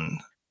fountain.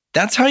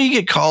 That's how you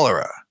get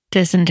cholera.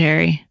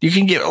 Dysentery. You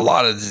can get a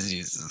lot of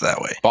diseases that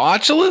way.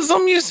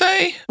 Botulism, you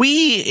say?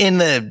 We, in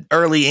the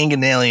early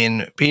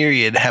Inganalian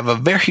period, have a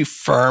very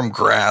firm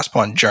grasp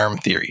on germ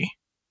theory.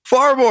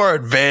 Far more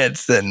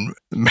advanced than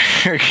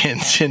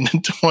Americans in the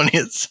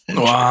 20th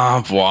century.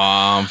 Womp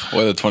womp.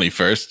 Or the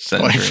 21st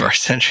century. 21st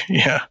century,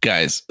 yeah.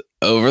 Guys,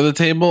 over the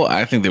table,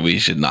 I think that we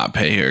should not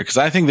pay her because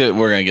I think that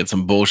we're going to get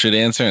some bullshit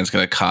answer and it's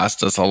going to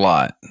cost us a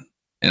lot.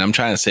 And I'm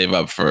trying to save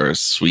up for a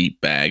sweet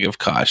bag of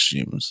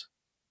costumes.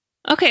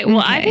 Okay, well,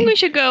 I Okay. think we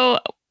should go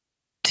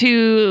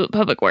to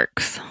Public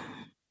Works.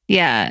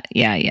 Yeah.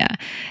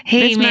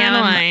 Hey, Miss ma'am,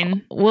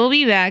 Madeline. we'll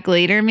be back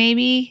later,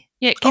 maybe.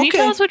 Yeah, can you Okay.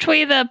 tell us which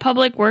way the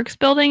Public Works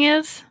building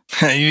is?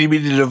 You need me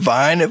to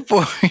divine it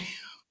for you?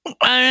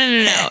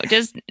 No.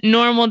 Just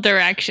normal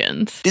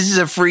directions. This is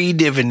a free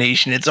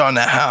divination. It's on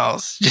the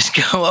house. Just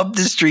go up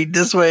the street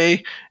this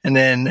way, and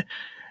then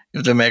you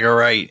have to make a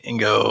right and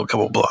go a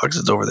couple blocks.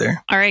 It's over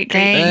there. All right,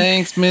 great.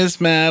 Thanks, Miss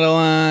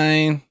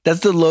Madeline. That's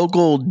the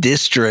local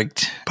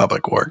district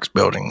public works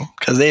building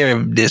because they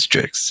have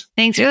districts.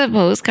 Thanks for the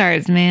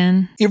postcards,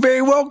 man. You're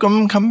very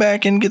welcome. Come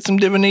back and get some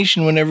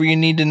divination whenever you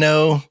need to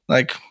know,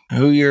 like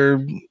who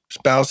your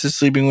spouse is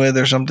sleeping with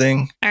or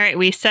something. All right,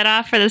 we set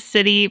off for the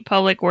city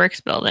Public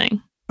Works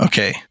building.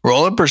 Okay,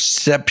 roll a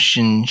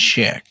perception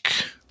check.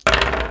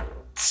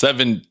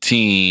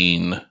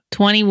 17.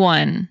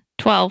 21.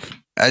 12.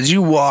 As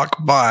you walk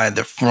by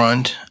the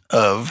front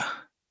of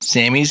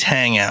Sammy's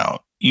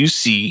hangout, you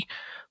see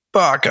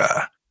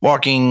Baka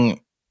walking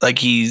like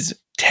he's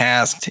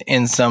tasked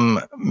in some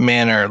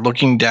manner,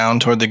 looking down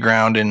toward the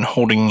ground and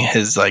holding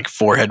his like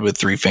forehead with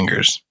 3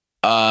 fingers.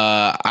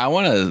 I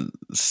want to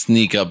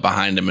sneak up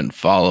behind him and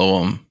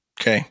follow him.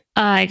 Okay.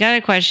 I got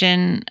a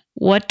question.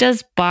 What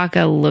does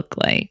Baka look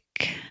like?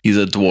 He's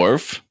a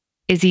dwarf.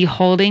 Is he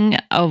holding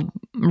a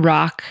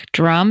rock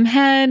drum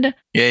head?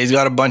 Yeah, he's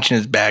got a bunch in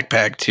his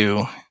backpack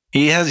too.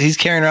 He's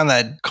carrying around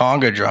that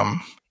conga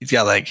drum. He's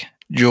got like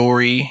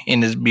jewelry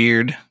in his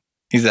beard.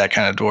 He's that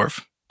kind of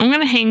dwarf. I'm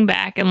going to hang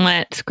back and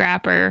let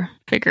Scrapper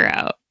figure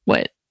out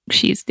what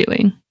she's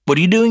doing. What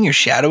are you doing? You're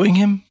shadowing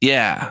him?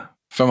 Yeah,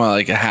 from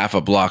like a half a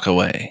block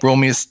away. Roll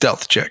me a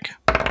stealth check.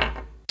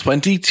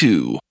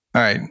 22.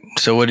 All right.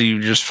 So what are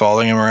you just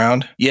following him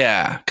around?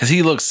 Yeah, because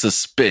he looks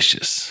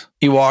suspicious.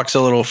 He walks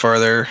a little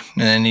further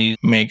and then he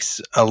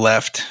makes a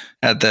left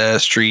at the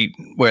street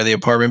where the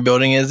apartment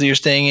building is that you're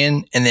staying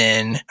in. And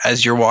then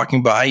as you're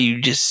walking by,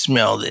 you just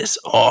smell this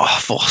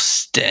awful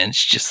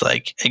stench just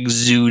like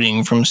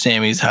exuding from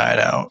Sammy's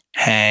hideout.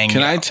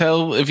 Can I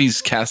tell if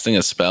he's casting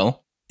a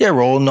spell? Yeah,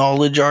 roll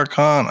knowledge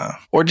arcana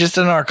or just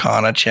an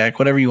arcana check,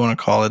 whatever you want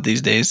to call it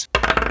these days.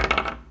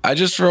 I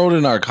just rolled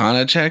an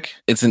arcana check.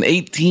 It's an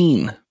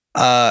 18.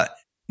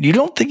 You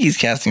don't think he's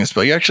casting a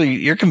spell.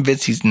 You're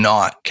convinced he's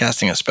not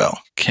casting a spell.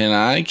 Can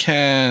I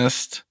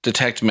cast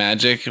Detect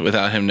Magic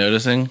without him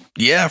noticing?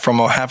 Yeah, from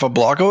a half a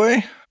block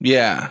away?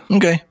 Yeah.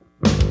 Okay.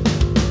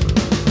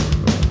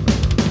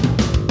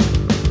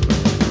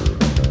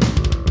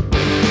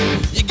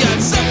 You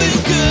got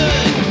something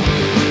good,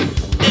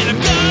 and I'm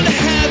gonna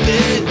have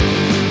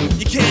it.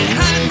 You can't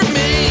hide it from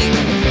me.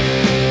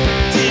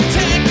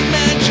 Detect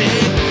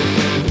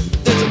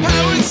magic. There's a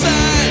power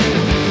inside.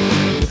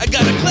 I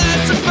gotta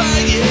classify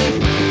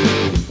it.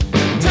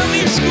 Tell me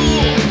your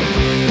school.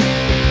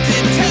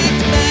 Detect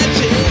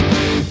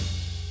magic.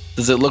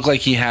 Does it look like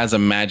he has a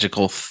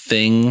magical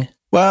thing?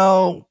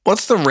 Well,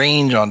 what's the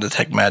range on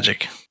detect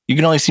magic? You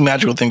can only see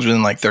magical things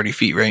within like 30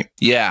 feet, right?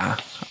 Yeah.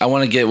 I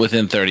want to get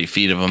within 30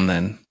 feet of him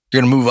then.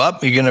 You're gonna move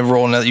up. You're gonna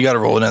roll another. You got to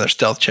roll another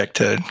stealth check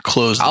to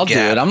close the I'll do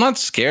gap. it. I'm not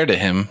scared of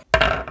him.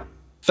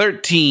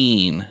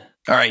 13.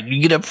 All right,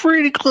 you get up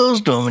pretty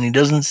close to him, and he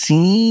doesn't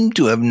seem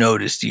to have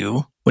noticed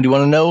you. What do you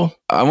want to know?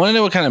 I want to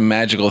know what kind of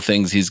magical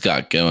things he's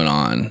got going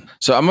on.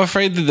 So I'm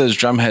afraid that those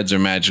drum heads are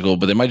magical,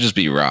 but they might just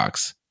be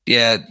rocks.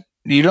 Yeah,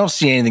 you don't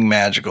see anything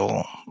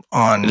magical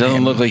on It doesn't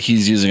him. look like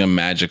he's using a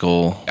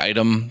magical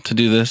item to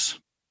do this.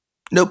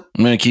 Nope.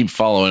 I'm going to keep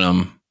following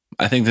him.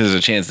 I think there's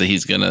a chance that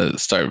he's going to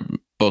start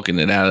booking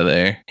it out of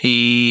there.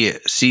 He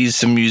sees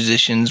some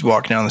musicians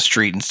walking down the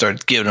street and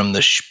starts giving them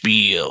the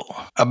spiel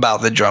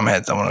about the drum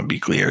heads. I want to be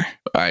clear.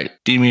 All right.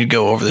 Do you need me to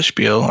go over the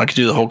spiel? I could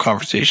do the whole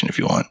conversation if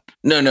you want.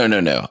 No.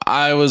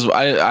 I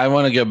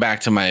want to go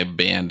back to my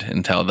band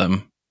and tell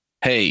them,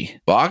 hey,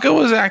 Baka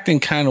was acting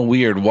kind of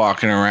weird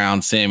walking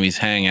around Sammy's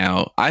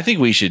hangout. I think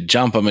we should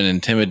jump him and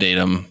intimidate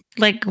him.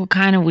 Like, what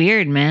kind of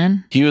weird,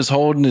 man? He was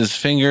holding his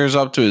fingers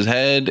up to his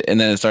head and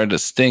then it started to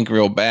stink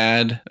real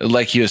bad,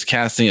 like he was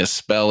casting a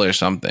spell or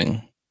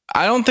something.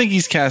 I don't think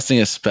he's casting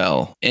a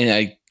spell, and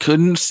I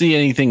couldn't see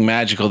anything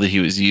magical that he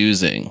was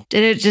using.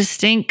 Did it just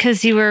stink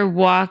because you were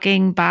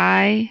walking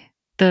by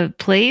the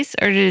place,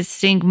 or did it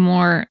stink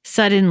more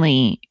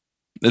suddenly?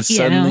 It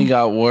suddenly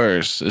got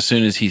worse as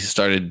soon as he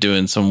started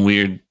doing some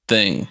weird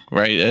thing,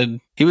 right,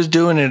 Ed? He was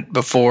doing it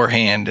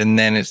beforehand, and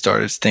then it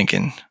started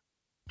stinking.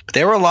 But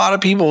there were a lot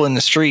of people in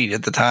the street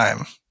at the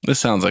time. This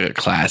sounds like a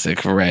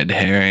classic red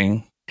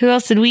herring. Who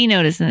else did we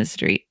notice in the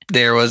street?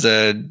 There was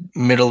a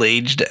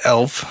middle-aged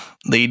elf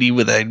lady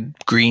with a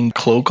green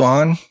cloak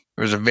on.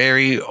 There was a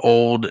very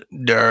old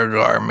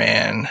Durgar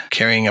man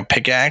carrying a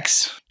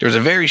pickaxe. There was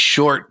a very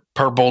short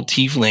purple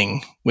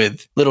tiefling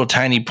with little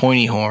tiny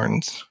pointy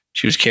horns.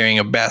 She was carrying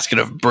a basket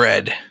of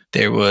bread.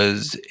 There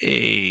was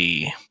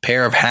a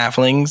pair of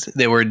halflings.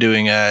 They were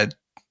doing a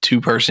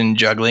 2-person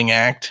juggling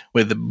act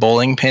with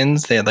bowling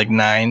pins. They had like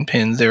 9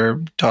 pins they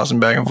were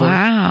tossing back and forth.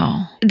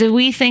 Wow. Did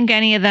we think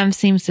any of them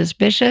seemed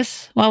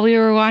suspicious while we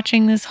were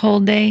watching this whole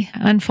day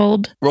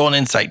unfold? Roll an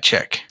insight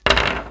check.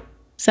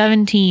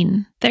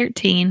 17.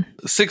 13.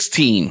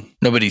 16.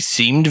 Nobody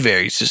seemed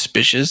very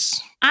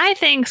suspicious. I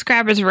think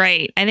Scrapper's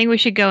right. I think we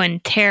should go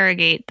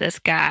interrogate this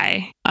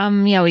guy.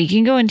 Yeah, we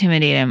can go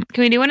intimidate him.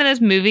 Can we do one of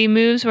those movie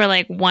moves where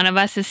like one of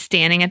us is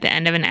standing at the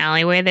end of an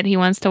alleyway that he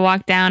wants to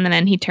walk down and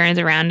then he turns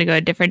around to go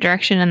a different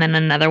direction and then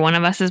another one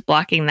of us is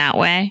blocking that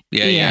way?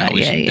 Yeah,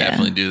 we should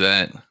definitely do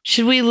that.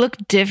 Should we look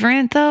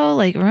different though?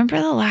 Like,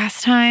 remember the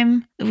last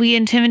time we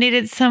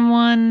intimidated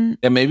someone?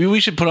 Yeah, maybe we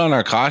should put on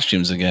our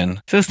costumes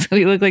again. So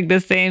we look like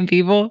the same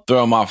people? Throw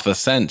them off the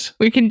scent.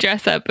 We can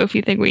dress up if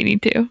you think we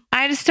need to.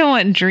 I just don't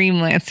want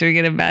Dreamlancer to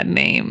get a bad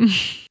name.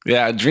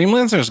 Yeah,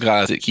 Dreamlancer's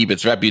got to keep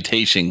its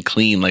reputation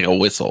clean like a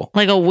whistle.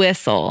 Like a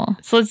whistle.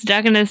 So let's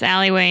duck into this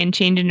alleyway and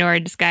change into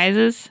our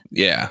disguises.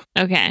 Yeah.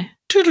 Okay.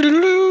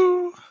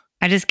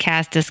 I just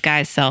cast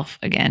Disguise Self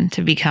again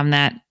to become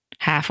that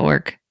half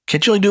orc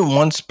Can't you only do it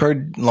once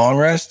per long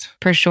rest?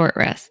 per short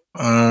rest.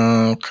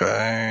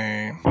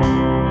 Okay. I've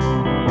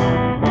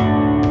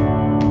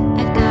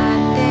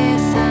got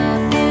this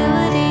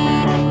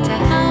ability to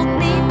help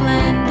me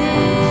blend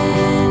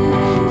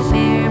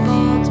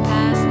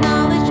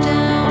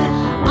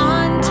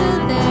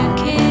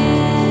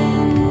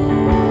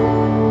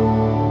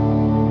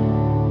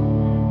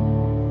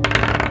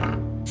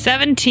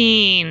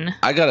 17.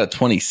 I got a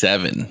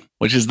 27,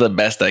 which is the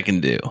best I can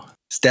do.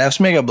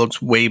 Staff's makeup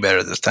looks way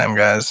better this time,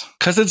 guys.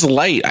 Because it's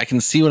light. I can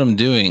see what I'm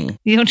doing.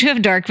 Don't you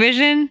have dark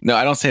vision? No,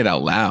 I don't say it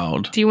out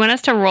loud. Do you want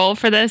us to roll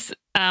for this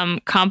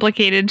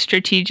complicated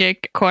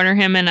strategic corner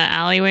him in an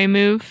alleyway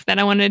move that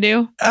I want to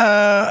do?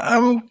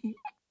 I'm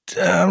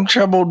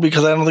troubled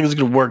because I don't think it's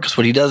going to work. Because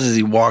what he does is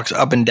he walks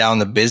up and down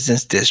the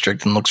business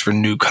district and looks for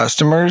new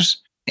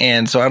customers.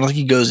 And so I don't think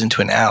he goes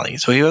into an alley.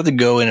 So you have to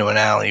go into an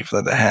alley for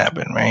that to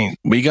happen, right?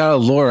 We got to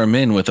lure him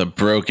in with a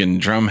broken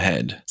drum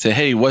head. Say,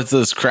 hey, what's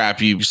this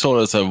crap? You sold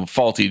us a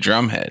faulty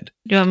drum head.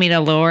 Do you want me to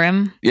lure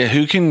him? Yeah,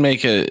 who can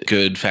make a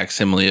good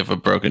facsimile of a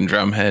broken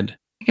drum head?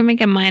 I can make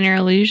a minor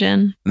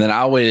illusion. And then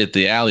I'll wait at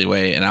the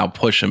alleyway and I'll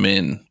push him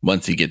in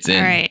once he gets in.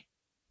 All right.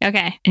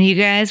 Okay. And you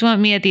guys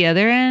want me at the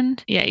other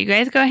end? Yeah, you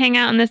guys go hang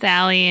out in this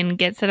alley and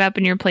get set up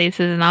in your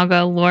places, and I'll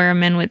go lure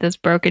him in with this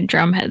broken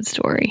drumhead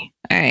story.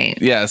 All right.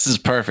 Yeah, this is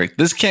perfect.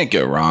 This can't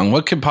go wrong.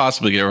 What could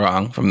possibly go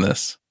wrong from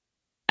this?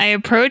 I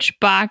approach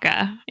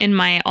Baka in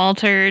my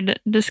altered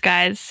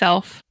disguised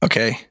self.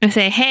 Okay. I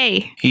say,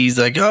 hey. He's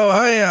like, oh,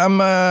 hi,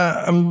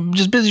 I'm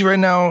just busy right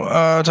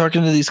now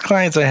talking to these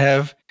clients I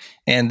have.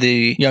 And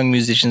the young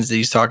musicians that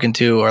he's talking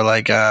to are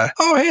like,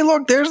 oh, hey,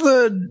 look, there's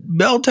the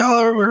bell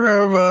tower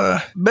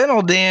of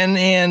Benaldan,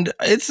 and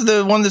it's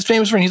the one that's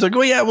famous for. And he's like,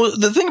 oh, yeah, well,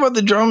 the thing about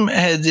the drum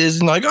heads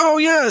is, like, oh,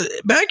 yeah,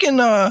 back in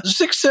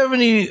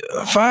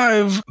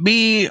 675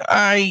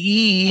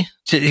 BIE,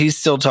 he's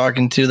still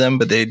talking to them,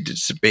 but they're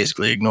just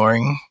basically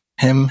ignoring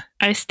him.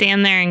 I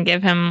stand there and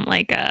give him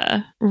like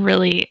a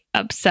really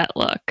upset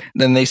look.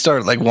 Then they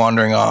start like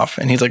wandering off,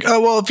 and he's like, "Oh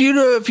well, if you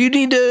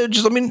need to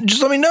just let me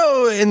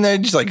know." And they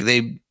just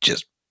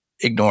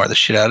ignore the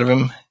shit out of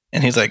him.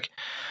 And he's like,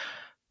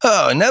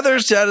 "Oh, another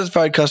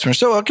satisfied customer.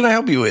 So what can I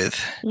help you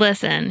with?"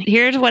 Listen,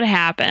 here's what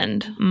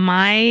happened.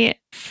 My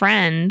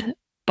friend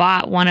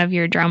bought one of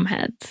your drum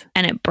heads,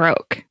 and it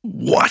broke.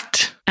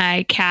 What?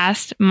 I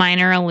cast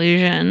minor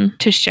illusion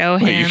to show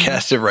him. Wait, you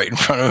cast it right in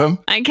front of him?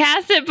 I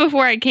cast it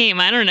before I came.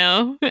 I don't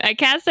know. I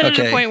cast it at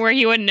Okay. a point where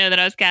he wouldn't know that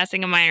I was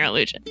casting a minor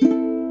illusion.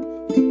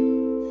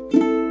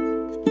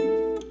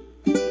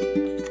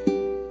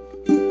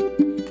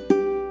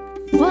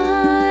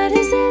 What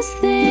is this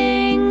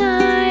thing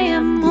I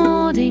am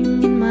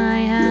holding in my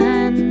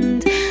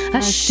hand?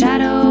 A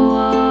shadow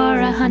or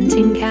a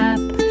hunting cap?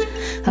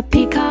 A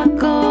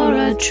peacock or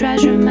a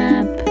treasure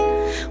map?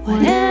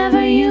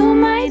 Whatever you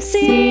might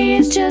see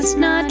is just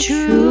not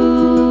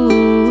true.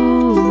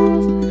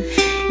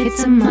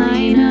 It's a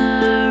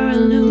minor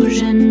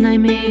illusion I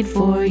made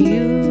for you.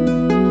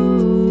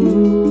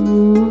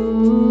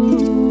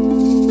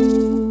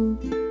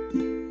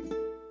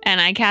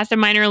 And I cast a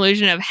minor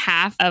illusion of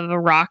half of a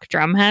rock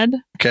drum head.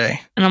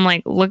 Okay. And I'm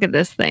like, look at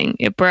this thing.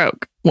 It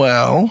broke.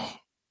 Well,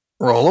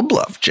 roll a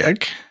bluff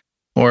check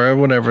or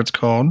whatever it's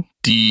called.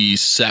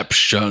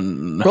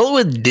 Deception. Roll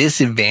with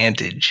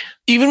disadvantage.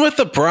 Even with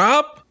the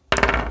prop?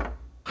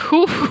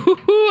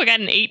 I got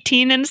an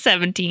 18 and a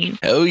 17.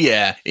 Oh,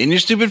 yeah. In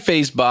your stupid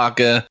face,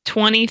 Baka.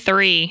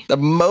 23. The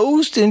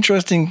most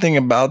interesting thing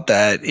about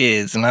that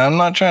is, and I'm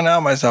not trying to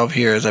out myself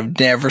here, is I've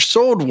never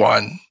sold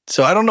one.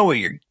 So I don't know what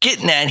you're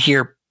getting at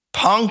here,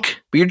 punk.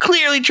 But you're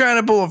clearly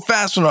trying to pull a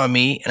fast one on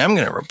me, and I'm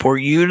going to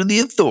report you to the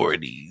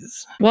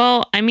authorities.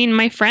 Well, I mean,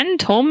 my friend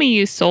told me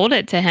you sold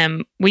it to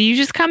him. Will you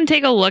just come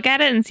take a look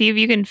at it and see if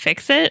you can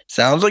fix it?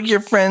 Sounds like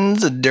your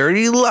friend's a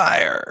dirty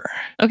liar.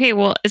 Okay,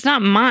 well, it's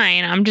not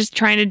mine. I'm just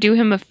trying to do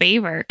him a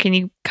favor. Can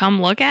you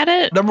come look at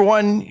it? Number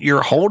one,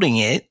 you're holding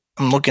it.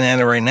 I'm looking at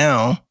it right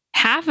now.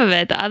 Half of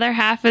it. The other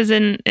half is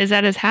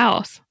at his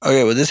house.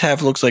 Okay, well, this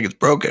half looks like it's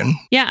broken.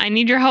 Yeah, I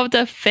need your help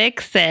to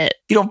fix it.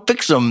 You don't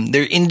fix them.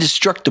 They're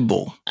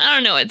indestructible. I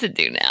don't know what to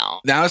do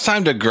now. Now it's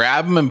time to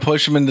grab him and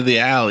push him into the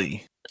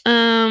alley.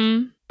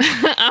 I'm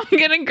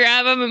gonna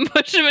grab him and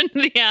push him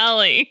into the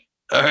alley.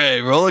 All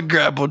right, roll a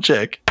grapple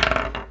check.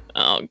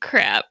 Oh,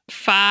 crap.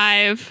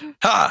 5.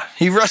 Ha!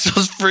 He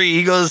wrestles free.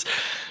 He goes,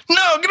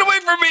 "No, get away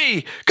from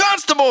me!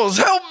 Constables,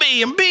 help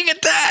me! I'm being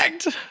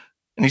attacked!"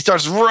 And he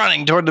starts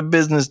running toward the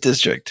business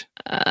district.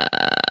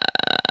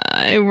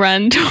 I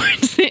run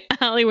towards the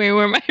alleyway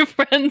where my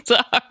friends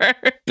are.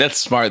 That's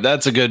smart.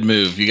 That's a good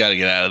move. You got to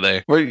get out of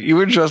there. You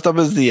were dressed up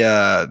as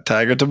the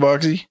tiger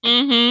tabaxi?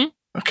 Mm-hmm.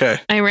 Okay.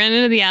 I ran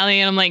into the alley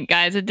and I'm like,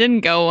 guys, it didn't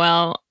go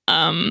well.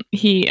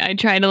 I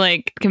tried to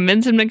like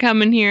convince him to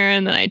come in here,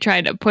 and then I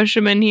tried to push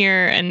him in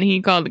here, and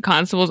he called the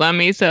constables on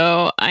me.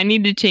 So I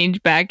need to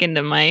change back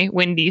into my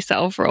windy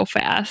self real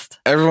fast.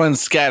 Everyone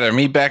scatter.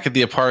 Meet back at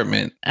the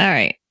apartment. All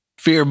right.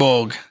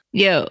 Fearbolg,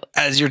 Yo.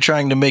 as you're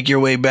trying to make your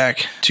way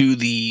back to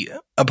the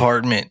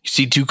apartment, you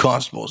see two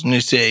constables, and they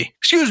say,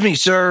 "Excuse me,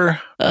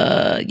 sir.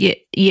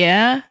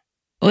 Yeah.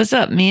 What's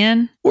up,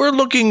 man? We're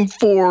looking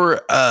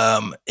for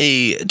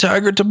a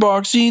tiger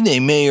tabaxi. They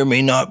may or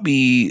may not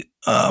be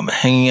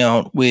hanging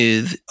out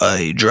with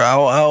a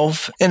drow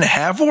elf and a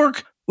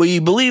half-orc. We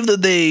believe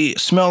that they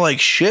smell like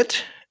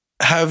shit.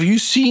 Have you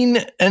seen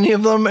any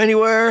of them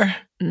anywhere?"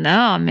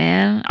 No,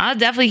 man. I'll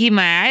definitely keep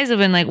my eyes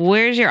open. Like,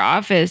 where's your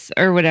office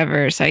or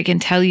whatever, so I can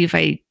tell you if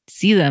I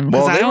see them.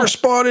 'Cause Well, I they don't- were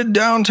spotted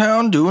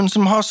downtown doing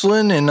some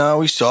hustling, and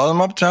we saw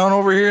them uptown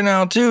over here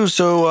now too.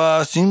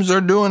 So seems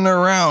they're doing their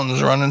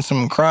rounds, running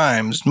some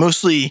crimes,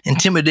 mostly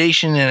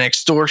intimidation and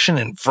extortion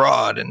and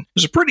fraud. And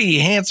there's a pretty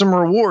handsome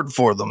reward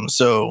for them.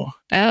 So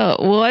Oh,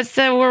 what's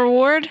the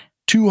reward?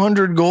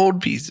 200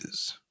 gold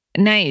pieces.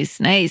 Nice.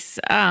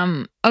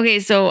 Okay,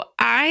 so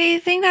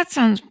I think that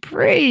sounds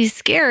pretty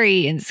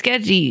scary and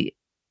sketchy.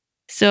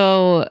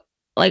 So,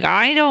 like,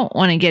 I don't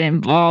want to get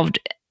involved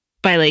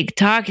by like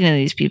talking to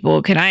these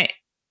people. Can I,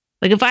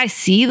 like, if I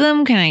see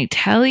them, can I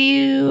tell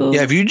you?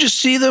 Yeah, if you just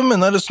see them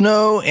and let us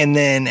know, and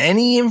then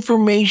any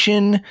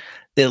information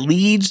that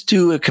leads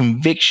to a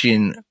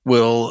conviction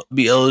will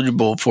be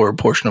eligible for a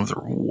portion of the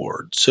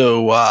reward.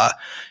 So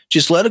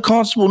just let a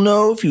constable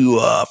know if you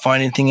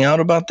find anything out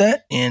about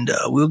that, and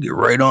we'll get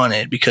right on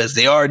it because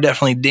they are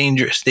definitely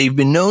dangerous. They've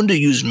been known to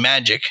use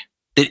magic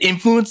that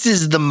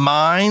influences the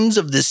minds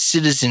of the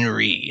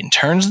citizenry and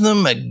turns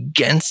them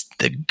against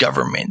the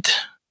government.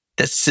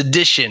 That's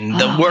sedition,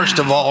 the worst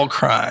of all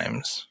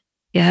crimes.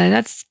 Yeah,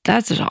 that's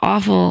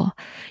awful.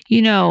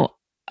 You know,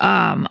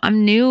 I'm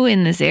new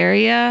in this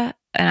area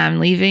and I'm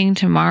leaving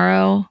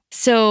tomorrow.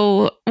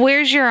 So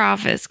where's your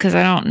office? Because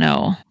I don't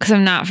know. Because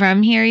I'm not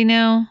from here, you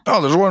know?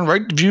 Oh, there's one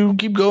right. If you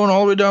keep going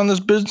all the way down this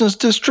business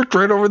district,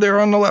 right over there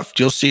on the left,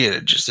 you'll see it.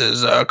 It just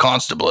says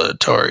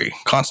constabulary.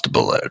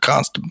 Constable.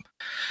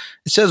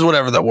 It says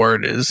whatever that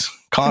word is.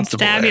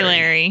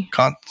 Constabulary.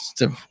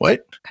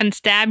 What?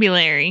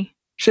 Constabulary.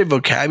 Say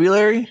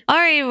vocabulary? All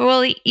right.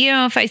 Well, you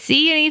know, if I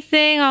see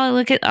anything,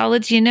 I'll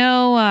let you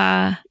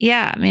know.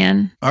 Yeah,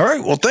 man. All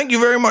right. Well, thank you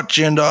very much.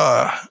 And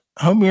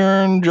hope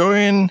you're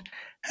enjoying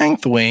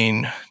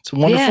Hangthwain. It's a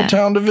wonderful Yeah.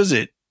 town to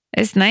visit.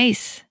 It's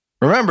nice.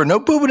 Remember, no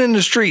pooping in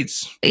the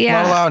streets.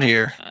 Yeah. Not allowed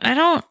here. I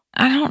don't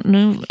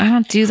know. I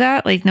don't do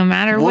that. Like, no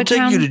matter We'll what take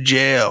town. you to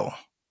jail.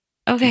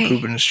 Okay.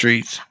 Poop in the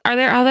streets. Are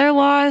there other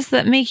laws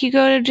that make you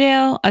go to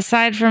jail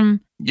aside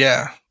from?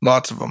 Yeah,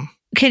 lots of them.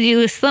 Could you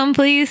list them,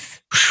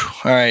 please?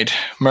 All right.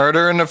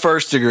 Murder in the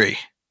first degree.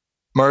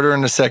 Murder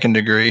in the second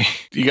degree.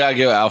 You gotta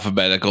go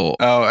alphabetical.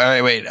 Oh, all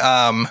right. Wait.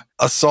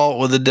 Assault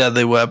with a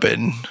deadly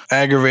weapon.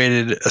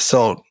 Aggravated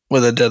assault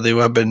with a deadly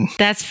weapon.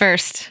 That's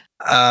first.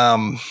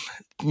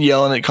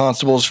 Yelling at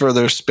constables for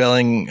their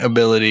spelling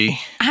ability.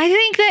 I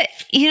think that,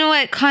 you know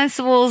what,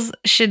 constables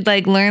should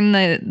like learn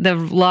the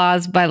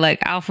laws by like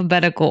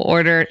alphabetical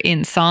order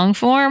in song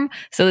form,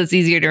 so it's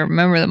easier to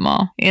remember them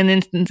all in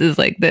instances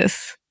like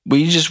this.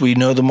 We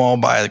know them all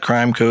by the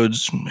crime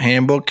codes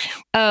handbook.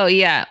 Oh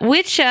yeah,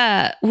 which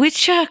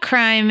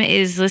crime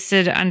is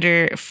listed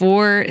under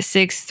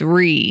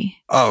 463?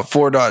 Oh,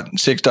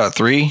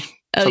 4.6.3.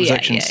 Oh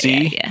Subsection yeah,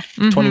 C, yeah.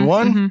 Mhm,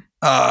 21.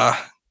 mhm.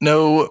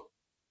 No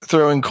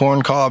throwing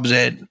corn cobs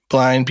at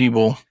blind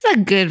people. It's a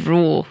good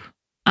rule,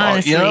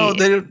 honestly. Well,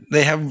 you know,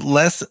 they have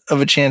less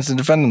of a chance to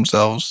defend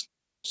themselves.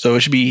 So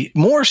it should be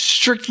more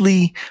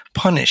strictly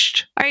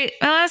punished. All right,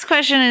 my last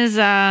question is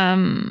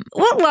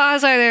what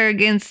laws are there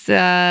against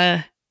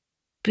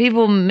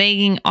people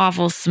making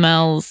awful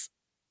smells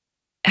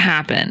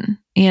happen,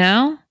 you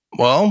know?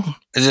 Well,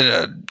 is it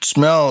a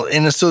smell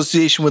in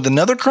association with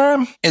another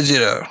crime? Is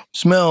it a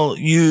smell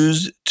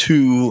used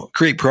to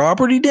create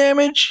property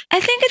damage? I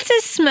think it's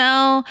a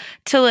smell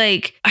to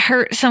like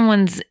hurt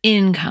someone's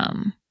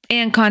income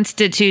and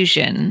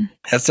constitution.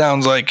 That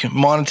sounds like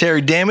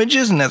monetary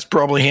damages, and that's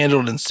probably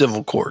handled in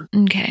civil court.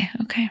 Okay.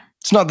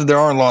 It's not that there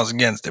aren't laws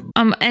against it.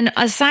 And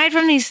aside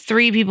from these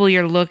three people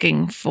you're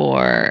looking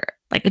for,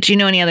 like, do you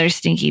know any other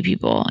stinky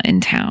people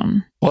in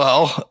town?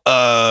 Well,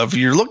 if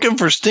you're looking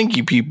for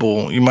stinky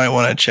people, you might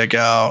want to check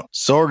out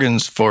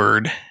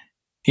Sorgensford.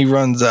 He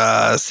runs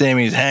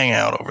Sammy's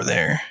Hangout over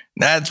there.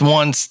 That's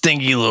one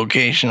stinky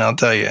location, I'll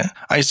tell you.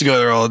 I used to go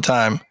there all the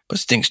time, but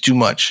stinks too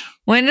much.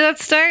 When did that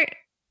start?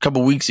 A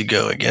couple weeks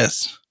ago, I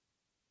guess.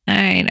 All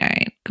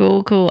right.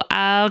 Cool.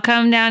 I'll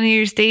come down to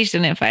your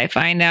station if I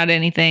find out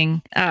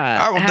anything. All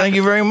right, well, thank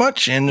you very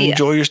much, and Yeah.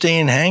 enjoy your stay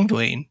in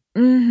Hangthwain.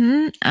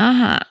 Mm-hmm.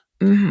 Uh-huh.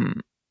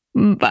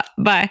 Mm-hmm.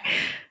 Bye.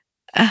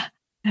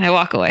 I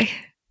walk away.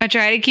 I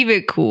try to keep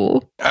it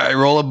cool. All right,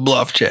 roll a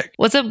bluff check.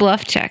 What's a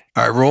bluff check?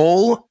 All right,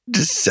 roll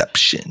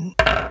deception.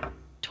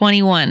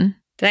 21.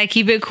 Did I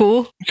keep it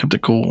cool? You kept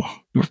it cool.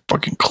 You were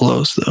fucking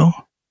close, though.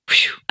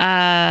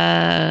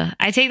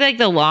 I take like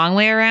the long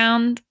way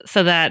around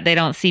so that they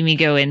don't see me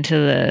go into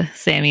the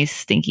Sammy's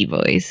Stinky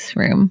Boys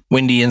room.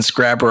 Wendy and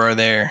Scrapper are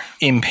there,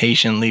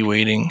 impatiently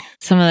waiting.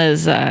 Some of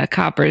those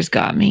coppers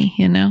got me,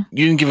 you know?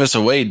 You didn't give us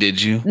away,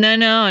 did you? No.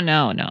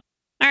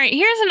 All right,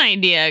 here's an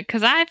idea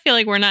because I feel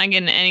like we're not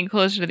getting any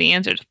closer to the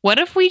answers. What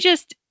if we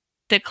just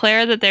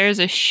declare that there's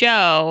a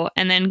show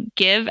and then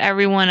give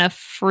everyone a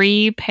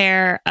free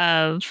pair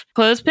of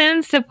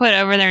clothespins to put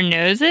over their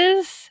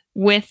noses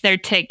with their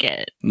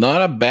ticket?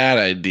 Not a bad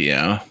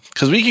idea.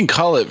 Because we can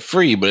call it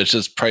free, but it's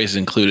just price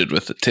included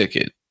with the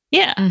ticket.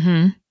 Yeah,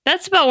 Mm-hmm.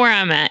 that's about where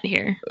I'm at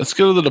here. Let's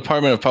go to the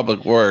Department of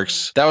Public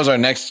Works. That was our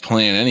next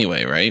plan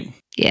anyway, right?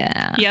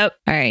 Yeah. Yep.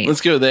 All right.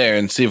 Let's go there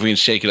and see if we can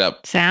shake it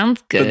up.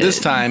 Sounds good. But this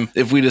time,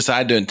 if we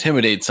decide to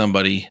intimidate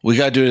somebody, we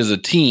got to do it as a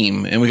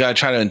team and we got to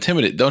try to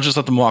intimidate. Don't just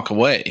let them walk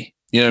away.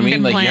 You know what I mean?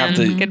 Good Like plan. you have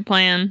to, Good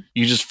plan.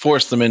 you just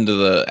force them into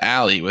the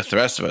alley with the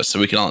rest of us so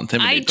we can all I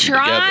intimidate them together.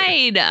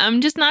 tried.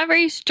 I'm just not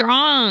very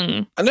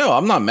strong. No,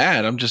 I'm not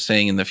mad. I'm just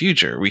saying in the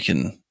future we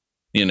can,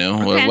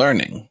 Okay. we're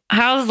learning.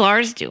 How's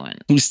Lars doing?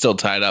 He's still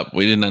tied up.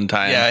 We didn't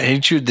untie him. Yeah, he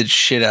chewed the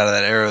shit out of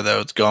that arrow though.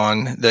 It's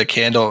gone. The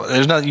candle.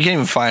 There's not. You can't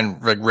even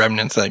find like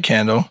remnants of that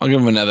candle. I'll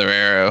give him another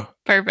arrow.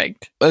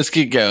 Perfect. Let's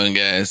keep going,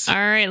 guys. All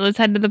right, let's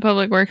head to the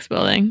Public Works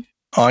building.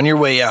 On your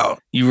way out,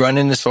 you run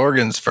into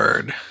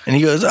Sorgensford, and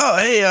he goes, "Oh,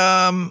 hey,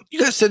 you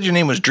guys said your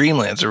name was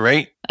Dreamlancer,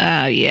 right?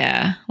 Oh,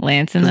 yeah.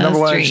 Lance and those Number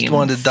one, I dreams. just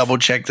wanted to double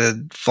check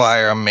the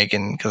flyer I'm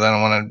making because I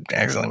don't want to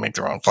accidentally make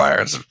the wrong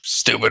flyer. It's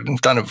stupid.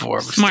 I've done it before.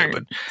 But Smart.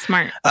 Stupid.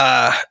 Smart.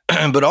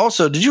 But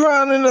also, did you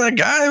run into that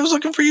guy who was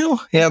looking for you?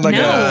 He had like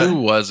No. Who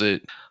was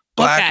it?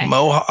 black Okay.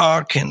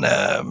 mohawk and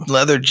a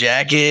leather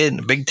jacket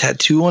and a big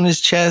tattoo on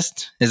his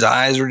chest. His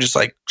eyes were just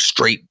like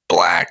straight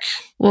black.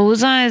 What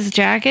was on his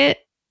jacket?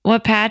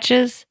 What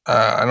patches?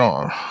 I don't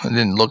know. It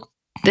didn't look.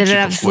 Did it super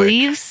have quick.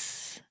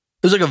 sleeves?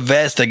 It was like a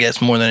vest, I guess,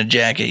 more than a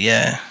jacket.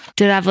 Yeah.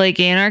 Did it have like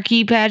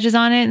anarchy patches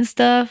on it and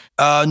stuff?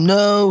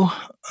 No.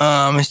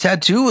 His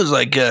tattoo was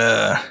like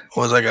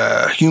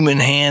a human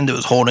hand that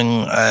was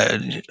holding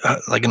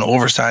like an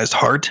oversized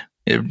heart.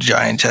 He had a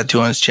giant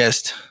tattoo on his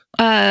chest.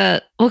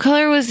 What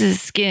color was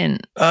his skin?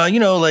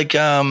 Like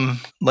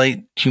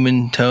light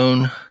human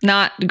tone.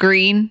 Not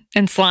green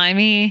and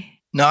slimy.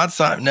 Not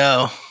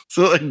no.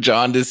 So like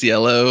jaundice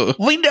yellow.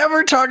 We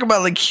never talk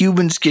about like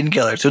human skin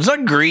color, so it's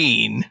not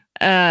green.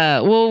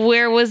 Well,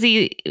 where was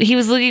he? He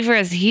was looking for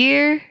us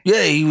here?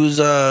 Yeah, he was.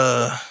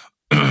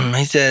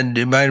 He said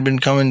it might have been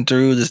coming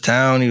through this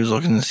town. He was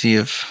looking to see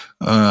if.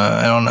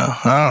 I don't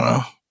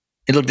know.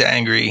 He looked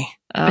angry.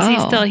 Is he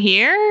Oh. still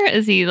here?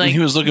 Is he like He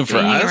was looking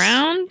for hanging us?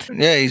 around?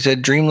 Yeah, he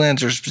said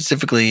Dreamlancer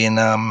specifically,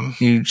 and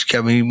he just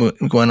kept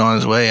going on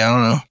his way. I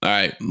don't know. All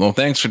right. Well,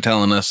 thanks for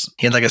telling us.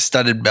 He had like a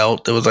studded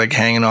belt that was like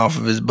hanging off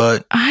of his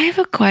butt. I have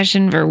a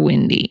question for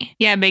Wendy.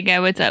 Yeah, big guy,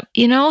 what's up?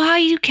 You know how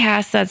you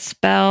cast that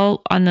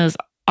spell on those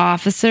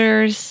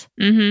officers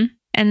Mm-hmm.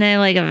 and they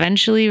like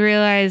eventually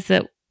realize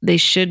that they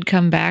should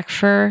come back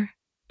for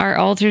our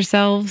alter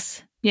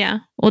selves? Yeah,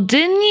 Well,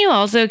 didn't you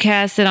also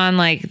cast it on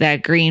like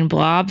that green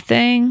blob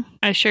thing?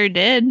 I sure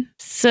did.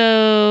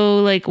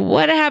 So, like,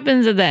 what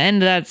happens at the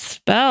end of that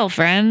spell,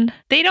 friend?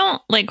 They don't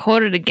like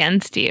hold it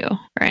against you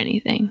or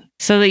anything.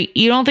 So, like,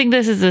 you don't think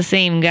this is the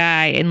same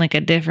guy in like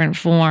a different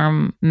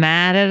form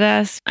mad at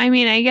us? I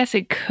mean, I guess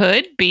it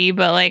could be,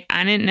 but like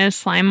I didn't know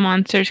slime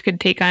monsters could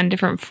take on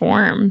different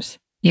forms.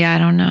 Yeah, I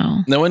don't know.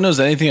 No one knows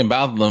anything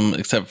about them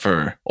except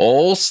for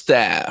old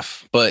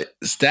Staff. But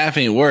Staff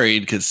ain't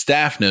worried because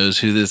Staff knows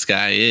who this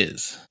guy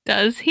is.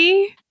 Does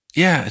he?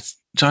 Yeah, it's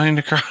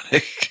Johnny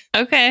Necrotic.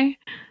 Okay.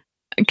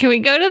 Can we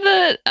go to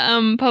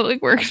the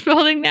Public Works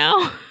building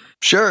now?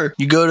 Sure.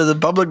 You go to the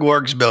Public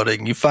Works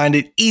building. You find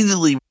it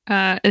easily.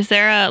 Is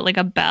there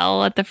a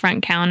bell at the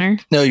front counter?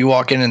 No, you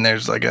walk in and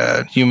there's like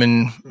a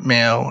human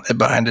male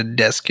behind a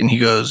desk, and he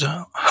goes,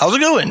 "How's it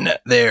going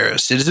there,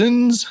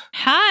 citizens?"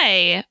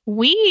 Hi,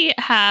 we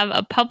have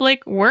a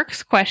Public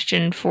Works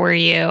question for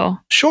you.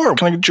 Sure.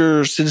 Can I get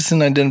your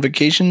citizen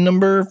identification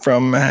number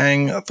from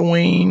Hang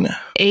Thwain?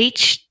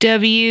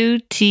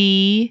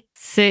 HWT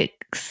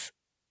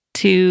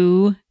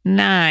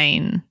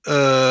 629.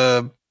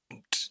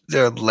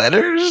 There are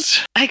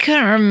letters? I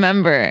couldn't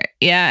remember.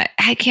 Yeah,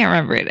 I can't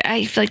remember it.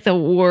 I feel like the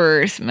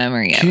worst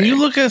memory ever. Can you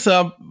look us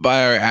up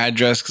by our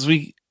address? Because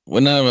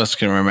none of us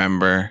can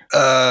remember.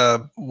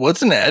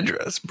 What's an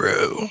address,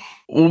 bro?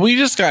 Well, we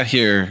just got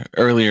here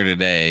earlier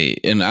today,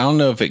 and I don't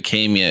know if it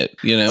came yet.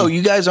 Oh,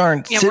 you guys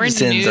aren't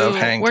citizens of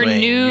Hang We're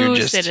Thwain. new You're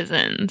just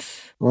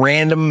citizens.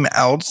 random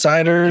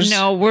outsiders.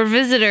 No, we're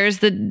visitors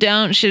that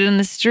don't shit in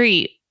the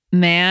street,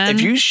 man.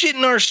 If you shit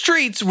in our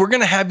streets, we're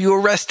gonna have you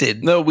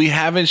arrested. No, we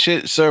haven't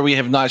shit, sir. We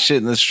have not shit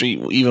in the street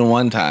even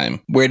one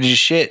time. Where did you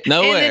shit?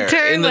 Nowhere.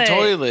 In the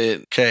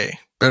toilet. Okay.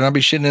 Better not be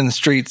shitting in the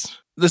streets.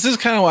 This is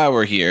kind of why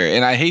we're here,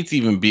 and I hate to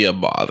even be a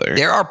bother.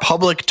 There are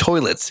public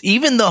toilets.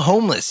 Even the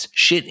homeless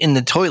shit in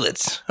the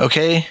toilets.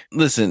 Okay?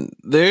 Listen,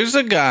 there's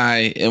a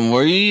guy, and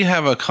we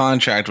have a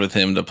contract with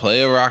him to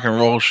play a rock and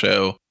roll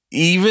show,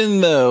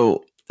 even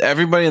though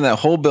everybody in that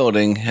whole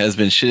building has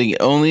been shitting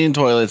only in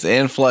toilets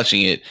and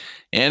flushing it,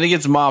 and it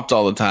gets mopped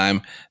all the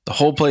time. The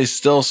whole place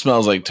still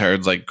smells like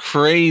turds, like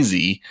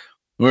crazy.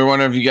 We were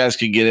wondering if you guys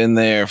could get in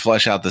there,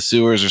 flush out the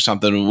sewers or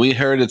something. We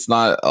heard it's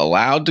not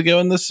allowed to go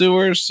in the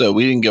sewers, so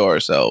we didn't go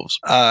ourselves.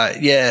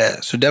 Yeah.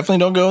 So definitely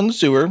don't go in the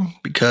sewer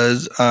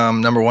because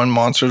number one,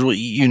 monsters will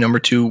eat you. Number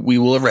two, we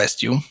will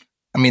arrest you.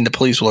 I mean, the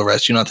police will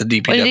arrest you, not the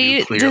DPW.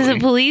 Does Clearly, the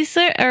police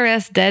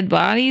arrest dead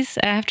bodies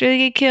after they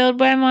get killed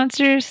by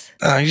monsters?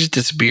 he just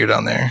disappeared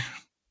down there.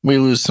 We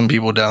lose some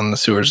people down in the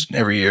sewers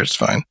every year. It's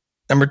fine.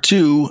 Number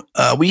 2,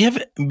 we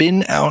have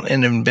been out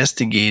and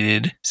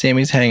investigated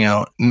Sammy's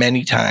Hangout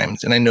many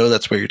times, and I know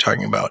that's what you're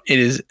talking about. It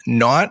is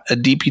not a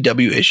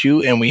DPW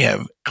issue, and we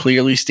have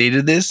clearly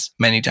stated this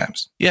many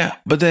times. Yeah,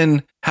 but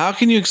then how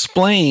can you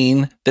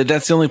explain that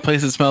that's the only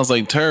place that smells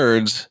like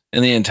turds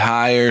in the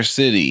entire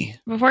city?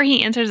 Before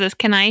he answers this,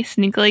 can I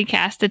sneakily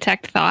cast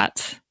Detect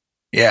Thoughts?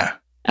 Yeah.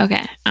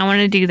 Okay, I want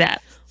to do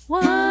that.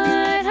 What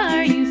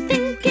are you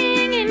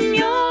thinking in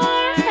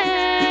your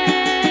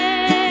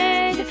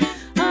head?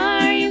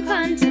 Are you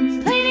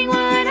contemplating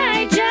what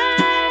I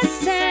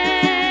just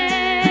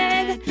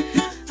said?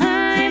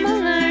 I'm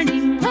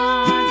learning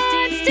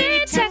thoughts,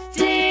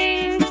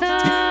 detecting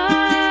thoughts.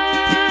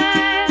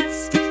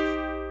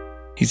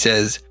 He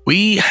says,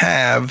 we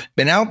have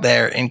been out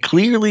there and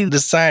clearly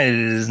decided it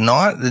is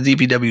not the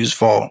DPW's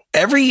fault.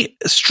 Every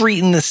street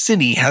in the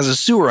city has a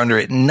sewer under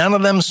it. None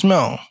of them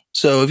smell.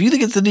 So if you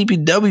think it's the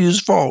DPW's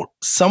fault,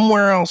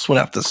 somewhere else would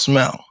have to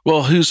smell.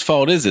 Well, whose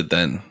fault is it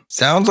then?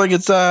 Sounds like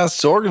it's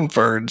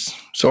Sorgenford's.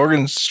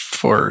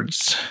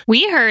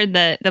 We heard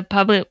that the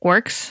Public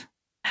Works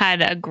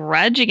had a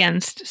grudge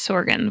against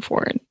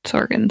Sorgenford.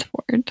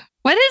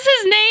 What is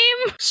his name?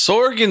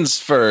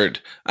 Sorgensford.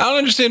 I don't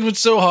understand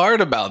what's so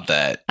hard about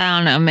that. I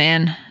don't know,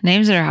 man.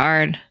 Names are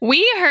hard.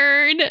 We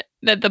heard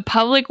that the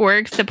Public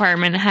Works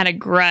Department had a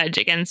grudge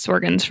against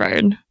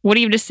Sorgensford. What do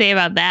you have to say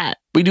about that?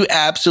 We do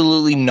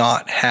absolutely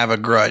not have a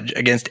grudge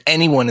against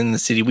anyone in the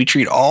city. We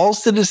treat all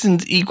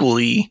citizens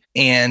equally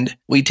and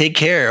we take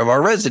care of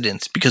our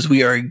residents because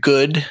we are a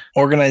good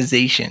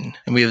organization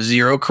and we have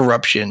zero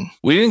corruption.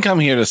 We didn't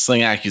come here to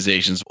sling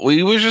accusations.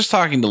 We were just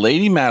talking to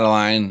Lady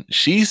Madeline.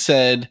 She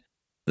said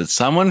that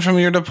someone from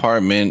your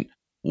department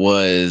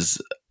was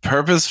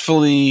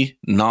purposefully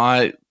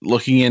not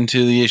looking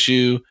into the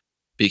issue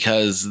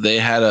because they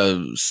had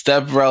a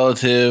step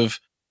relative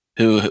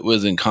who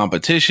was in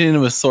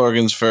competition with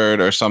Sorgensford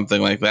or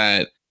something like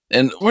that.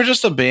 And we're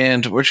just a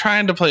band. We're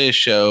trying to play a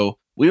show.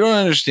 We don't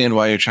understand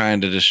why you're trying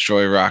to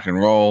destroy rock and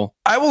roll.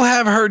 I will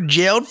have her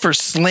jailed for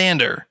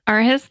slander.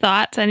 Are his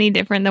thoughts any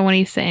different than what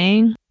he's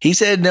saying? He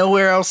said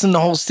nowhere else in the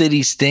whole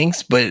city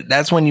stinks, but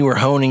that's when you were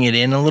honing it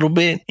in a little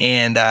bit.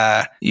 And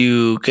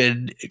you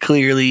could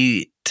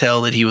clearly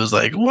tell that he was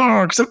like,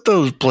 well, except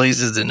those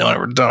places that no one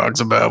ever talks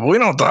about, but we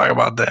don't talk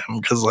about them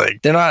because like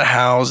they're not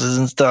houses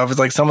and stuff. It's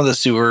like some of the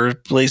sewer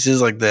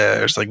places, like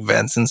there's like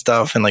vents and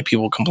stuff, and like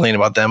people complain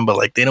about them, but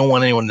like they don't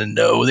want anyone to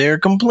know their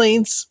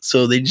complaints,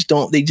 so they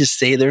just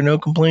say there are no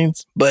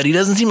complaints. But he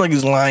doesn't seem like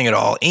he's lying at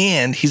all,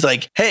 and he's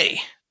like,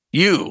 hey,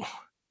 you,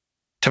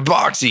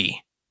 Tabaxi,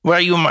 why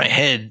are you in my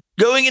head?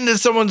 Going into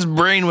someone's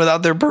brain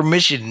without their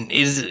permission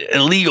is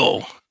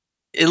illegal.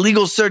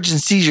 Illegal search and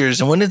seizures.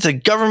 And when it's a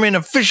government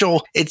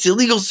official, it's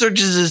illegal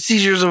searches and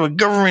seizures of a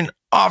government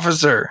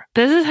officer.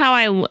 This is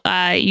how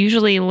I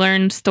usually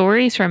learn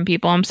stories from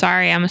people. I'm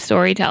sorry, I'm a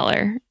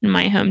storyteller in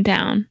my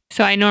hometown.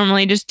 So I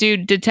normally just do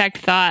detect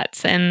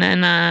thoughts, and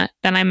then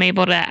I'm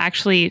able to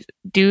actually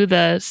do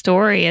the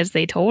story as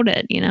they told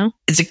it, you know?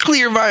 It's a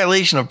clear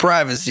violation of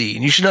privacy,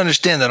 and you should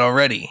understand that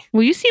already.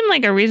 Well, you seem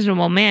like a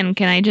reasonable man.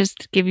 Can I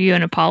just give you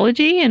an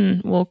apology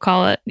and we'll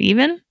call it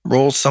even?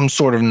 Roll some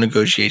sort of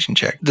negotiation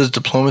check. Does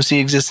diplomacy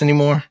exist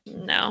anymore?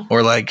 No.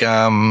 Or like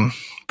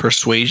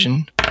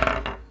persuasion?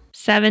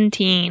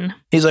 17.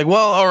 He's like,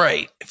 well, all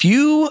right. If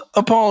you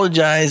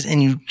apologize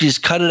and you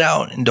just cut it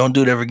out and don't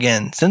do it ever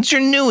again, since you're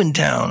new in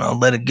town, I'll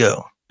let it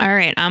go. All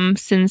right. I'm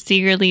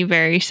sincerely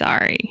very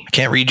sorry. I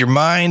can't read your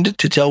mind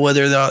to tell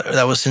whether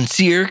that was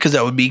sincere, because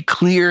that would be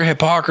clear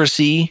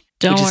hypocrisy.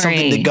 Don't which is worry.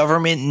 something the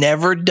government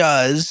never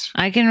does.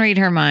 I can read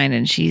her mind,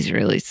 and she's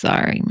really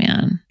sorry,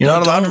 man. You're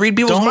not allowed to Don't- read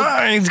people's don't-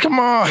 minds. Come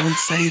on. Don't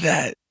say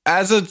that.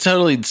 As a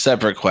totally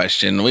separate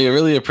question, we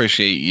really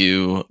appreciate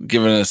you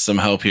giving us some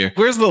help here.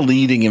 Where's the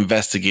leading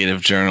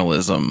investigative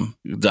journalism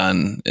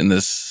done in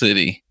this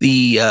city?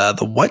 The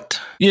what?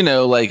 You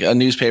know, like a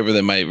newspaper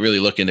that might really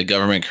look into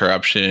government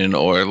corruption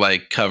or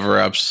like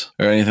cover-ups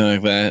or anything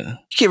like that. You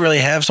can't really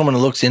have someone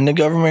who looks into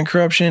government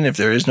corruption if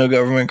there is no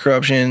government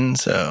corruption.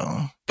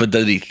 So But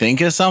did he think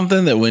of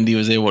something that Wendy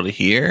was able to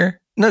hear?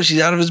 no, she's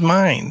out of his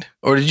mind.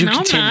 Or did you No, I'm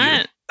continue?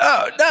 not.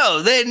 Oh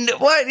no! Then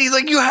what? He's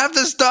like, you have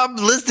to stop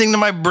listening to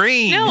my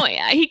brain. No,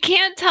 he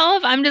can't tell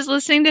if I'm just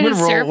listening to I'm his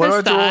gonna roll. What do I surface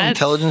have to roll? thoughts.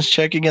 Intelligence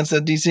check against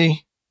that DC.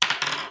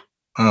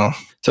 Oh,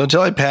 so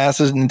until I pass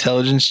an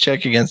intelligence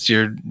check against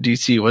your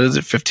DC, what is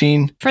it?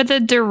 15. For the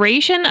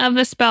duration of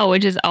the spell,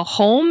 which is a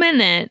whole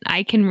minute,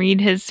 I can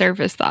read his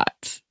surface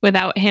thoughts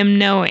without him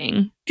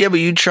knowing. Yeah, but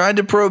you tried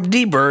to probe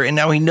deeper, and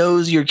now he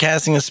knows you're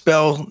casting a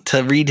spell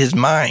to read his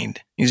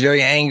mind. He's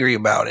very angry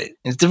about it.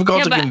 It's difficult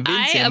Yeah, to but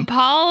convince I him.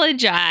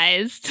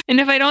 apologized. And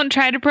if I don't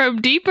try to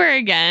probe deeper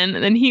again,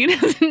 then he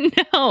doesn't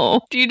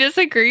know. Do you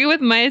disagree with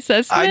my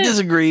assessment? I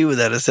disagree with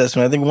that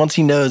assessment. I think once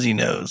he knows, he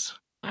knows.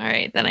 All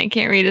right, then I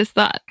can't read his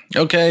thought.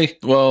 Okay,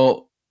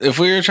 well, if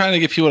we were trying to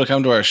get people to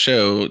come to our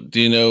show, do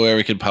you know where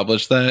we could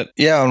publish that?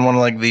 Yeah, on one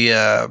of like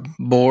the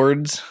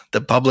boards, the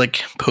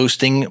public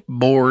posting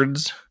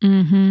boards.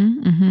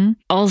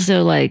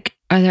 Also, like,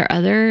 are there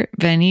other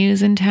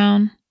venues in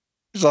town?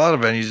 There's a lot of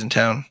venues in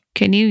town.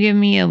 Can you give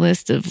me a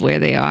list of where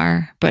they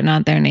are, but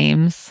not their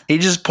names? He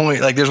just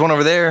point like there's one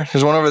over there,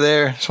 there's one over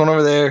there, there's one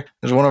over there,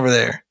 there's one over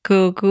there.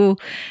 Cool. Good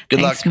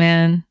Thanks, luck.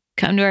 man.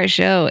 Come to our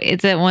show.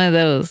 It's at one of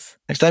those.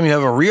 Next time you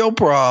have a real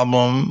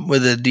problem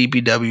with a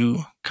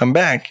DPW, come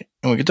back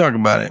and we can talk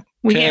about it.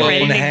 We Okay, get ready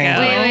to welcome to go.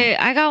 hang Wait.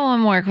 I got one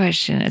more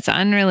question. It's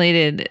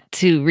unrelated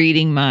to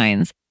reading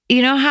minds.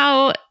 You know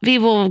how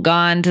people have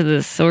gone to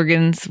the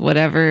Sorgan's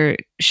whatever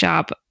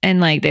shop and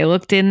like they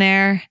looked in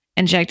there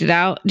and checked it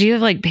out? Do you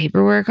have like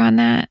paperwork on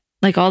that?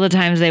 Like all the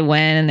times they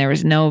went and there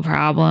was no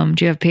problem.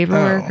 Do you have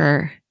paperwork Oh.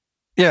 or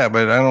Yeah,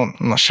 but I'm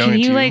not showing can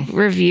it to you you. like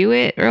review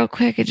it real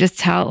quick and just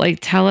tell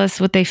us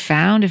what they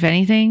found, if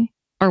anything,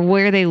 or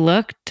where they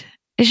looked?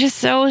 It's just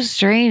so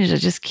strange. It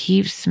just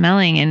keeps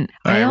smelling and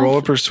All right, roll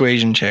a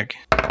persuasion check.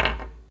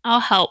 I'll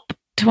help.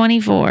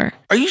 24.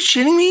 Are you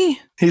shitting me?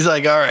 He's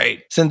like, all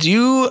right, since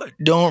you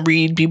don't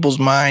read people's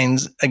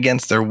minds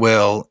against their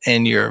will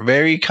and you're a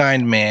very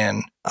kind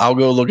man, I'll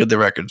go look at the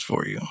records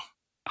for you.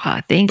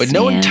 Aw, thanks, But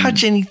no one man.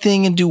 touch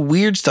anything and do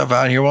weird stuff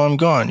out here while I'm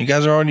gone. You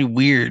guys are already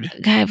weird.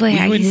 Can I play We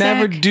hacky would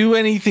never sack? do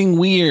anything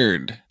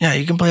weird. Yeah,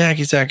 you can play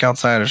hacky sack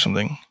outside or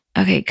something.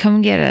 Okay,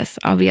 come get us.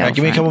 I'll be All out right,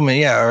 give me a front. couple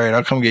minutes. Yeah, all right,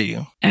 I'll come get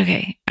you.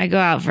 Okay, I go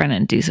out front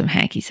and do some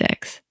hacky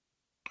sacks.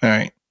 All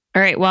right.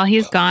 All right, while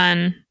he's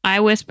gone, I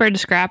whispered to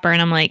Scrapper and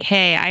I'm like,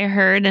 hey, I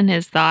heard in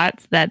his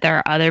thoughts that there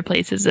are other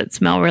places that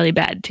smell really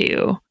bad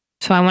too.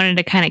 So I wanted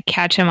to kind of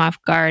catch him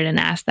off guard and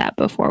ask that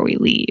before we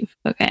leave.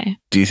 Okay.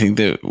 Do you think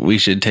that we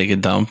should take a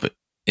dump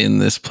in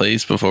this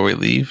place before we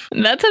leave?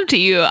 That's up to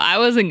you. I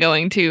wasn't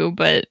going to,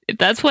 but if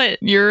that's what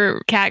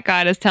your cat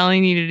god is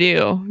telling you to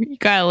do, you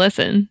gotta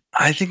listen.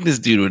 I think this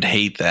dude would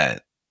hate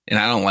that. And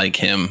I don't like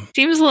him.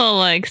 Seems a little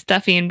like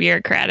stuffy and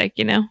bureaucratic,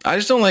 you know? I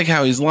just don't like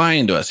how he's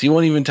lying to us. He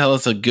won't even tell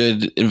us a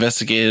good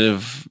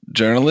investigative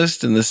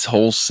journalist in this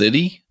whole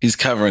city. He's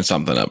covering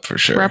something up for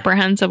sure.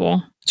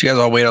 Reprehensible. So you guys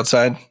all wait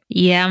outside?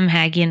 Yeah, I'm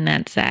hacking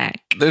that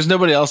sack. There's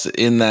nobody else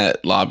in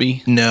that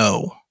lobby.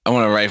 No. I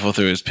want to rifle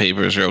through his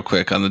papers real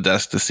quick on the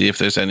desk to see if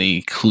there's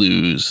any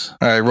clues.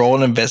 All right, roll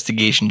an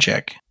investigation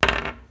check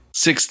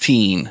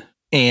 16.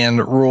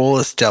 and roll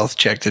a stealth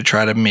check to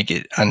try to make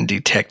it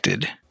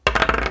undetected.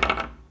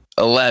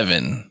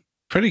 11.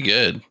 Pretty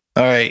good.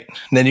 All right,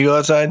 then you go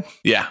outside.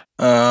 Yeah.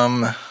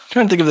 Trying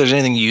to think if there's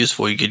anything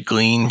useful you could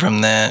glean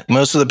from that.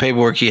 Most of the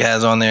paperwork he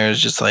has on there is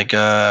just like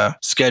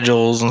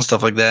schedules and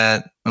stuff like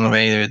that. I don't know if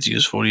any of it's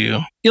useful to you.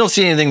 You don't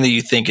see anything that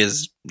you think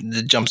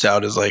that jumps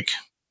out as like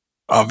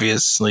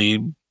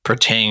obviously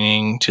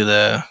pertaining to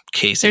the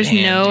case. There's at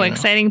hand, no you know?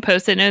 exciting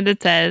post-it note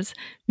that says,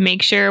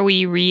 make sure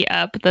we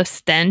re-up the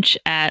stench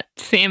at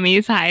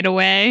Sammy's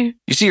hideaway.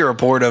 You see a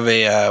report of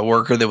a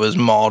worker that was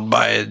mauled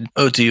by an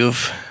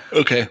OTUF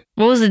Okay.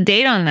 What was the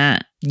date on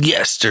that?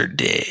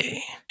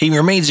 yesterday. He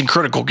remains in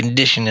critical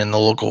condition in the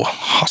local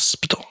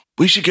hospital.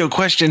 We should go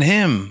question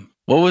him.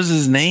 What was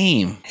his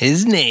name?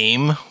 His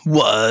name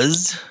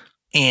was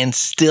and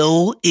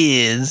still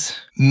is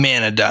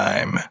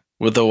Manadime.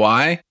 With a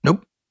Y?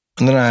 Nope.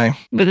 And then I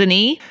With an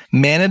E?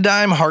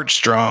 Manadime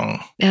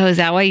Heartstrong, Oh, is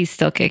that why he's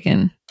still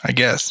kicking? I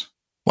guess.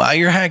 While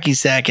you're hacky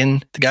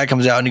sacking, the guy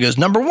comes out and he goes,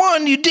 "Number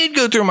one, you did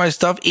go through my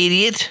stuff,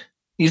 idiot.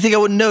 You think I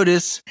wouldn't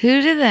notice?"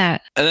 Who did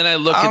that? And then I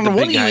look I at don't the know,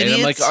 one big of you guy and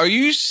I'm like, idiots. are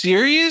you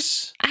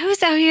serious? I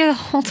was out here the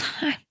whole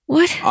time.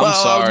 What? I'm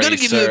sorry, I was going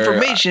to give you sir.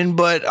 information,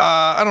 but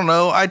I don't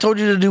know. I told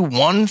you to do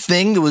one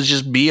thing that was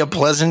just be a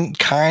pleasant,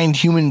 kind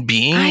human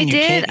being. I and you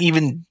did. can't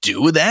even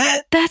do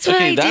that? That's what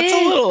Okay, I that's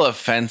did. a little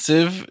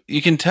offensive.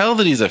 You can tell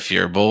that he's a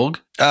Fearbulg.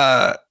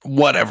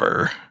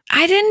 Whatever.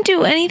 I didn't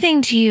do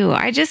anything to you.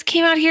 I just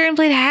came out here and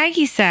played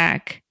hacky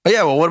sack. Oh,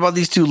 yeah, well, what about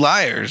these two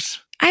liars?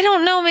 I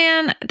don't know,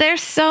 man. They're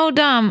so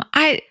dumb.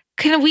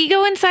 Can we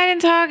go inside and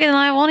talk and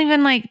I won't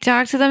even like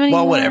talk to them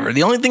anymore? Well, whatever.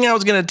 The only thing I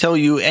was going to tell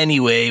you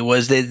anyway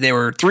was that there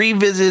were 3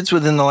 visits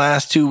within the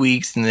last 2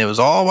 weeks, and it was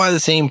all by the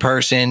same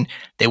person.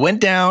 They went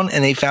down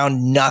and they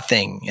found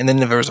nothing. And then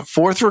there was a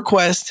 4th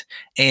request,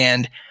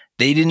 and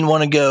they didn't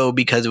want to go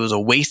because it was a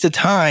waste of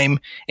time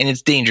and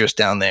it's dangerous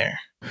down there.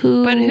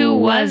 Who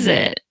was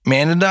it?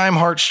 Manadime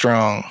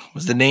Heartstrong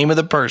was the name of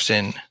the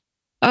person.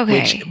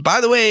 Okay. Which, by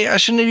the way, I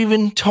shouldn't have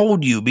even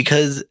told you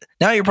because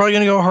now you're probably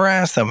going to go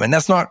harass them, and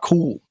that's not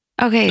cool.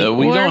 Okay. No,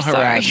 we we're don't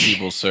harass sorry.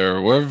 people,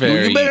 sir. We're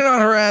very. You better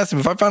not harass them.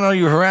 If I find out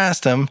you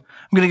harassed them,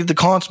 I'm going to get the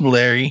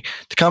constabulary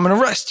to come and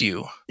arrest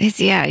you.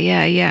 Yeah.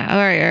 All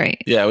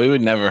right. Yeah, we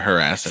would never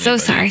harass So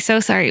anybody.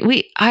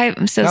 sorry.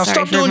 I'm so Now sorry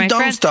stop for doing my dumb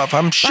friend. stuff.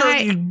 I'm sure Bye.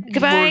 you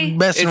Goodbye. were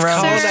messing It's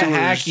around called with a sewers.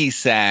 hacky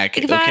sack.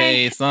 Goodbye.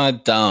 Okay, it's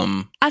not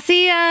dumb. I'll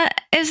see ya.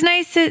 It was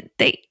nice to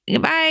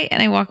goodbye,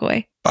 and I walk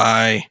away.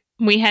 Bye.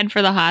 We head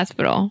for the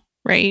hospital,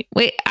 right?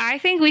 Wait, I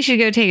think we should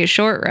go take a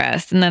short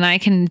rest, and then I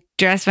can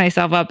dress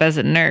myself up as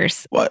a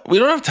nurse. What? We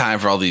don't have time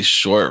for all these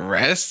short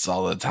rests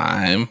all the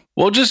time.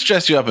 We'll just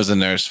dress you up as a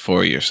nurse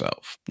for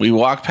yourself. We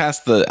walk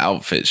past the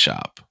outfit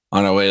shop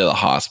on our way to the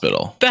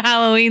hospital. The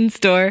Halloween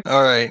store.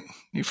 All right.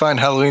 You find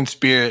Halloween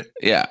spirit.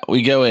 Yeah,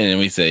 we go in and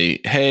we say,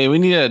 hey, we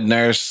need a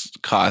nurse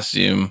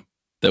costume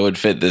that would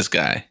fit this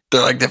guy.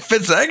 They're like, that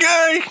fits that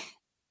guy?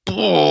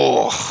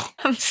 Oh,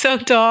 I'm so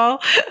tall.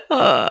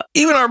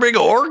 even our big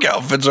orc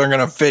outfits aren't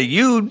going to fit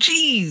you.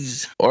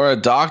 Jeez. Or a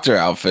doctor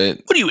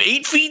outfit. What are you,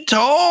 8 feet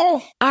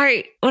tall? All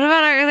right. What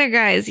about our other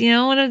guys? You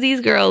know, one of these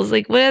girls,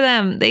 like, what are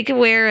them? They could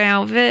wear an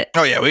outfit.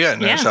 Oh, yeah, we got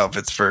nice Yeah.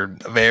 outfits for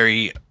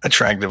very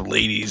attractive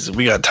ladies.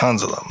 We got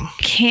tons of them.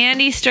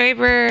 Candy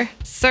striper,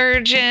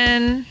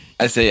 surgeon.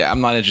 I say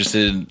I'm not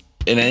interested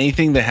in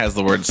anything that has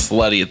the word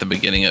slutty at the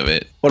beginning of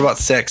it. What about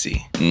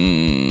sexy?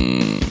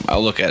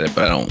 I'll look at it,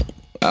 but I don't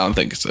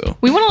think so.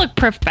 We want to look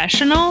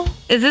professional.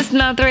 Is this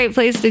not the right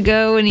place to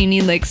go when you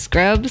need like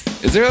scrubs?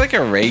 Is there like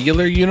a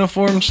regular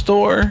uniform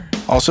store?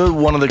 Also,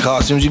 one of the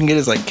costumes you can get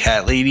is like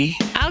cat lady.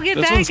 I'll get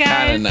This that, one's kind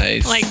guys. of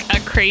nice. Like a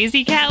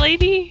crazy cat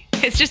lady.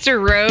 It's just a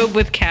robe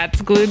with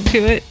cats glued to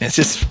it. It's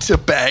just a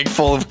bag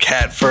full of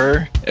cat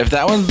fur. If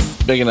that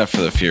one's big enough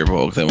for the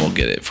Fearbulk, then we'll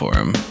get it for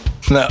him.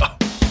 No.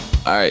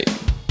 All right,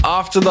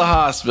 off to the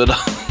hospital.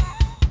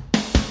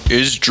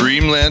 Is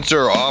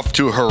Dreamlancer off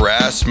to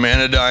harass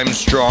Manadime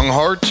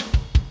Strongheart?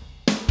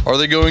 Are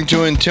they going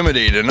to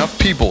intimidate enough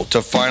people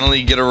to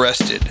finally get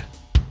arrested?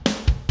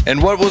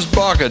 And what was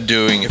Baka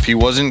doing if he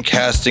wasn't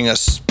casting a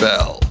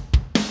spell?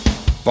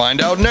 Find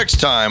out next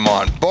time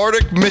on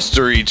Bardic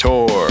Mystery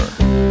Tour.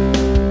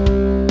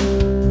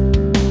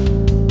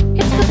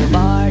 It's the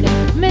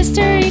Bardic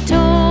Mystery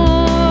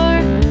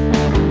Tour.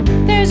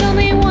 There's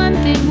only one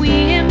thing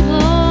we implore.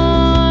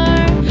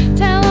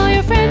 Tell all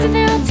your friends and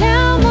they'll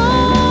tell more.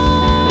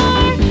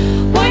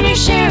 Warn your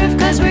sheriff,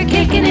 cause we're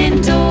kicking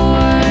in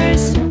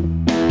doors.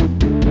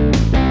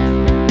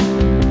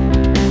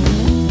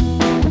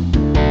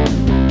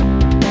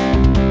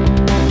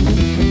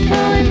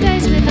 Rolling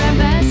dice with our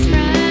best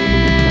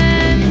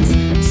friends.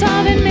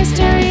 Solving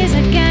mysteries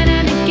again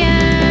and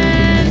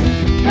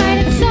again.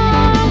 Writing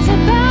songs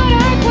about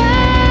our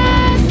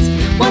quests.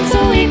 Once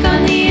a week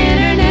on the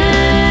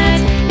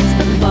internet. It's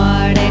the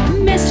Bardic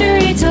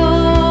Mystery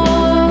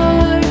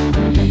Tour.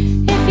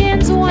 If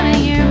yins wanna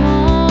hear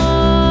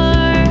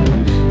more,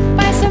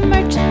 buy some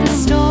merch at the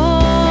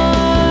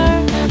store.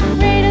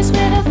 Rate us with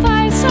a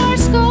 5-star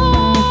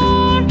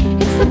score.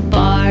 It's the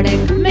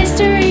Bardic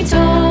Mystery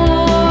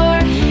Tour.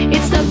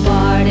 It's the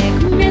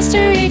Bardic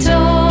Mystery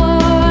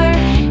Tour.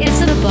 It's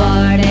the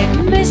Bardic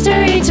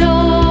Mystery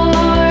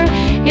Tour.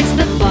 It's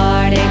the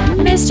Bardic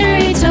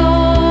Mystery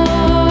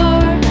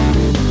Tour.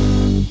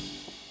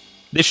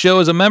 This show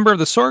is a member of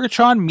the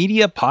Sorgatron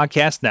Media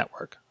Podcast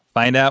Network.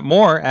 Find out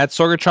more at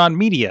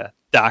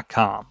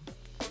sorgatronmedia.com.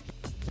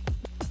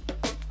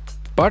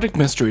 Bardic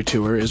Mystery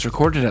Tour is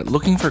recorded at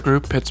Looking for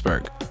Group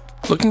Pittsburgh.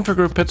 Looking for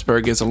Group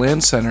Pittsburgh is a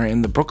land center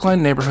in the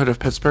Brookline neighborhood of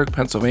Pittsburgh,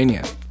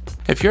 Pennsylvania.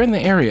 If you're in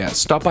the area,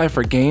 stop by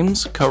for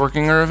games,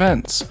 co-working, or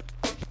events.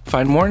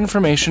 Find more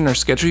information or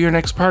schedule your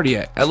next party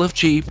at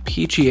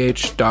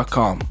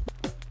lfgpgh.com.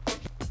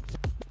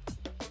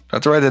 I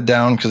have to write that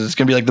down because it's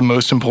going to be like the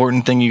most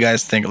important thing you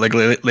guys think. Like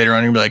later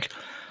on, you'll be like,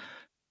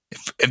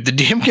 if the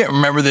DM can't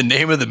remember the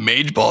name of the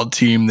Mage Ball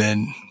team,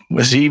 then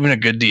was he even a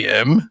good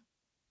DM?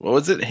 What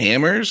was it?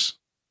 Hammers?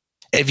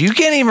 If you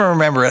can't even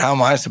remember it, how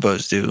am I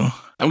supposed to?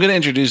 I'm going to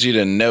introduce you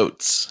to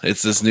Notes.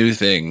 It's this new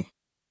thing.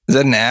 Is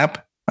that an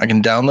app I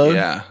can download?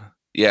 Yeah.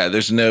 Yeah,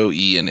 there's no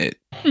E in it.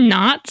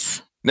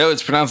 Knots. No,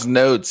 it's pronounced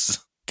Notes.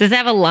 Does it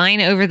have a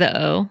line over the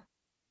O?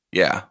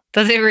 Yeah.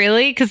 Does it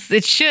really? Because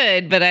it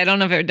should, but I don't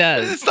know if it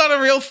does. It's not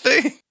a real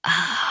thing.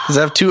 Does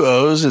it have 2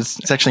 O's?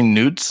 It's actually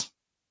Newts.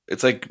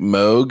 It's like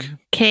Moog.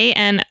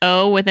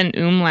 KNO with an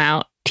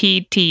umlaut.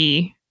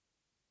 TTS.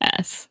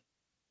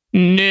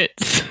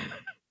 Nuts.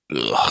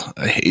 Ugh,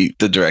 I hate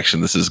the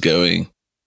direction this is going.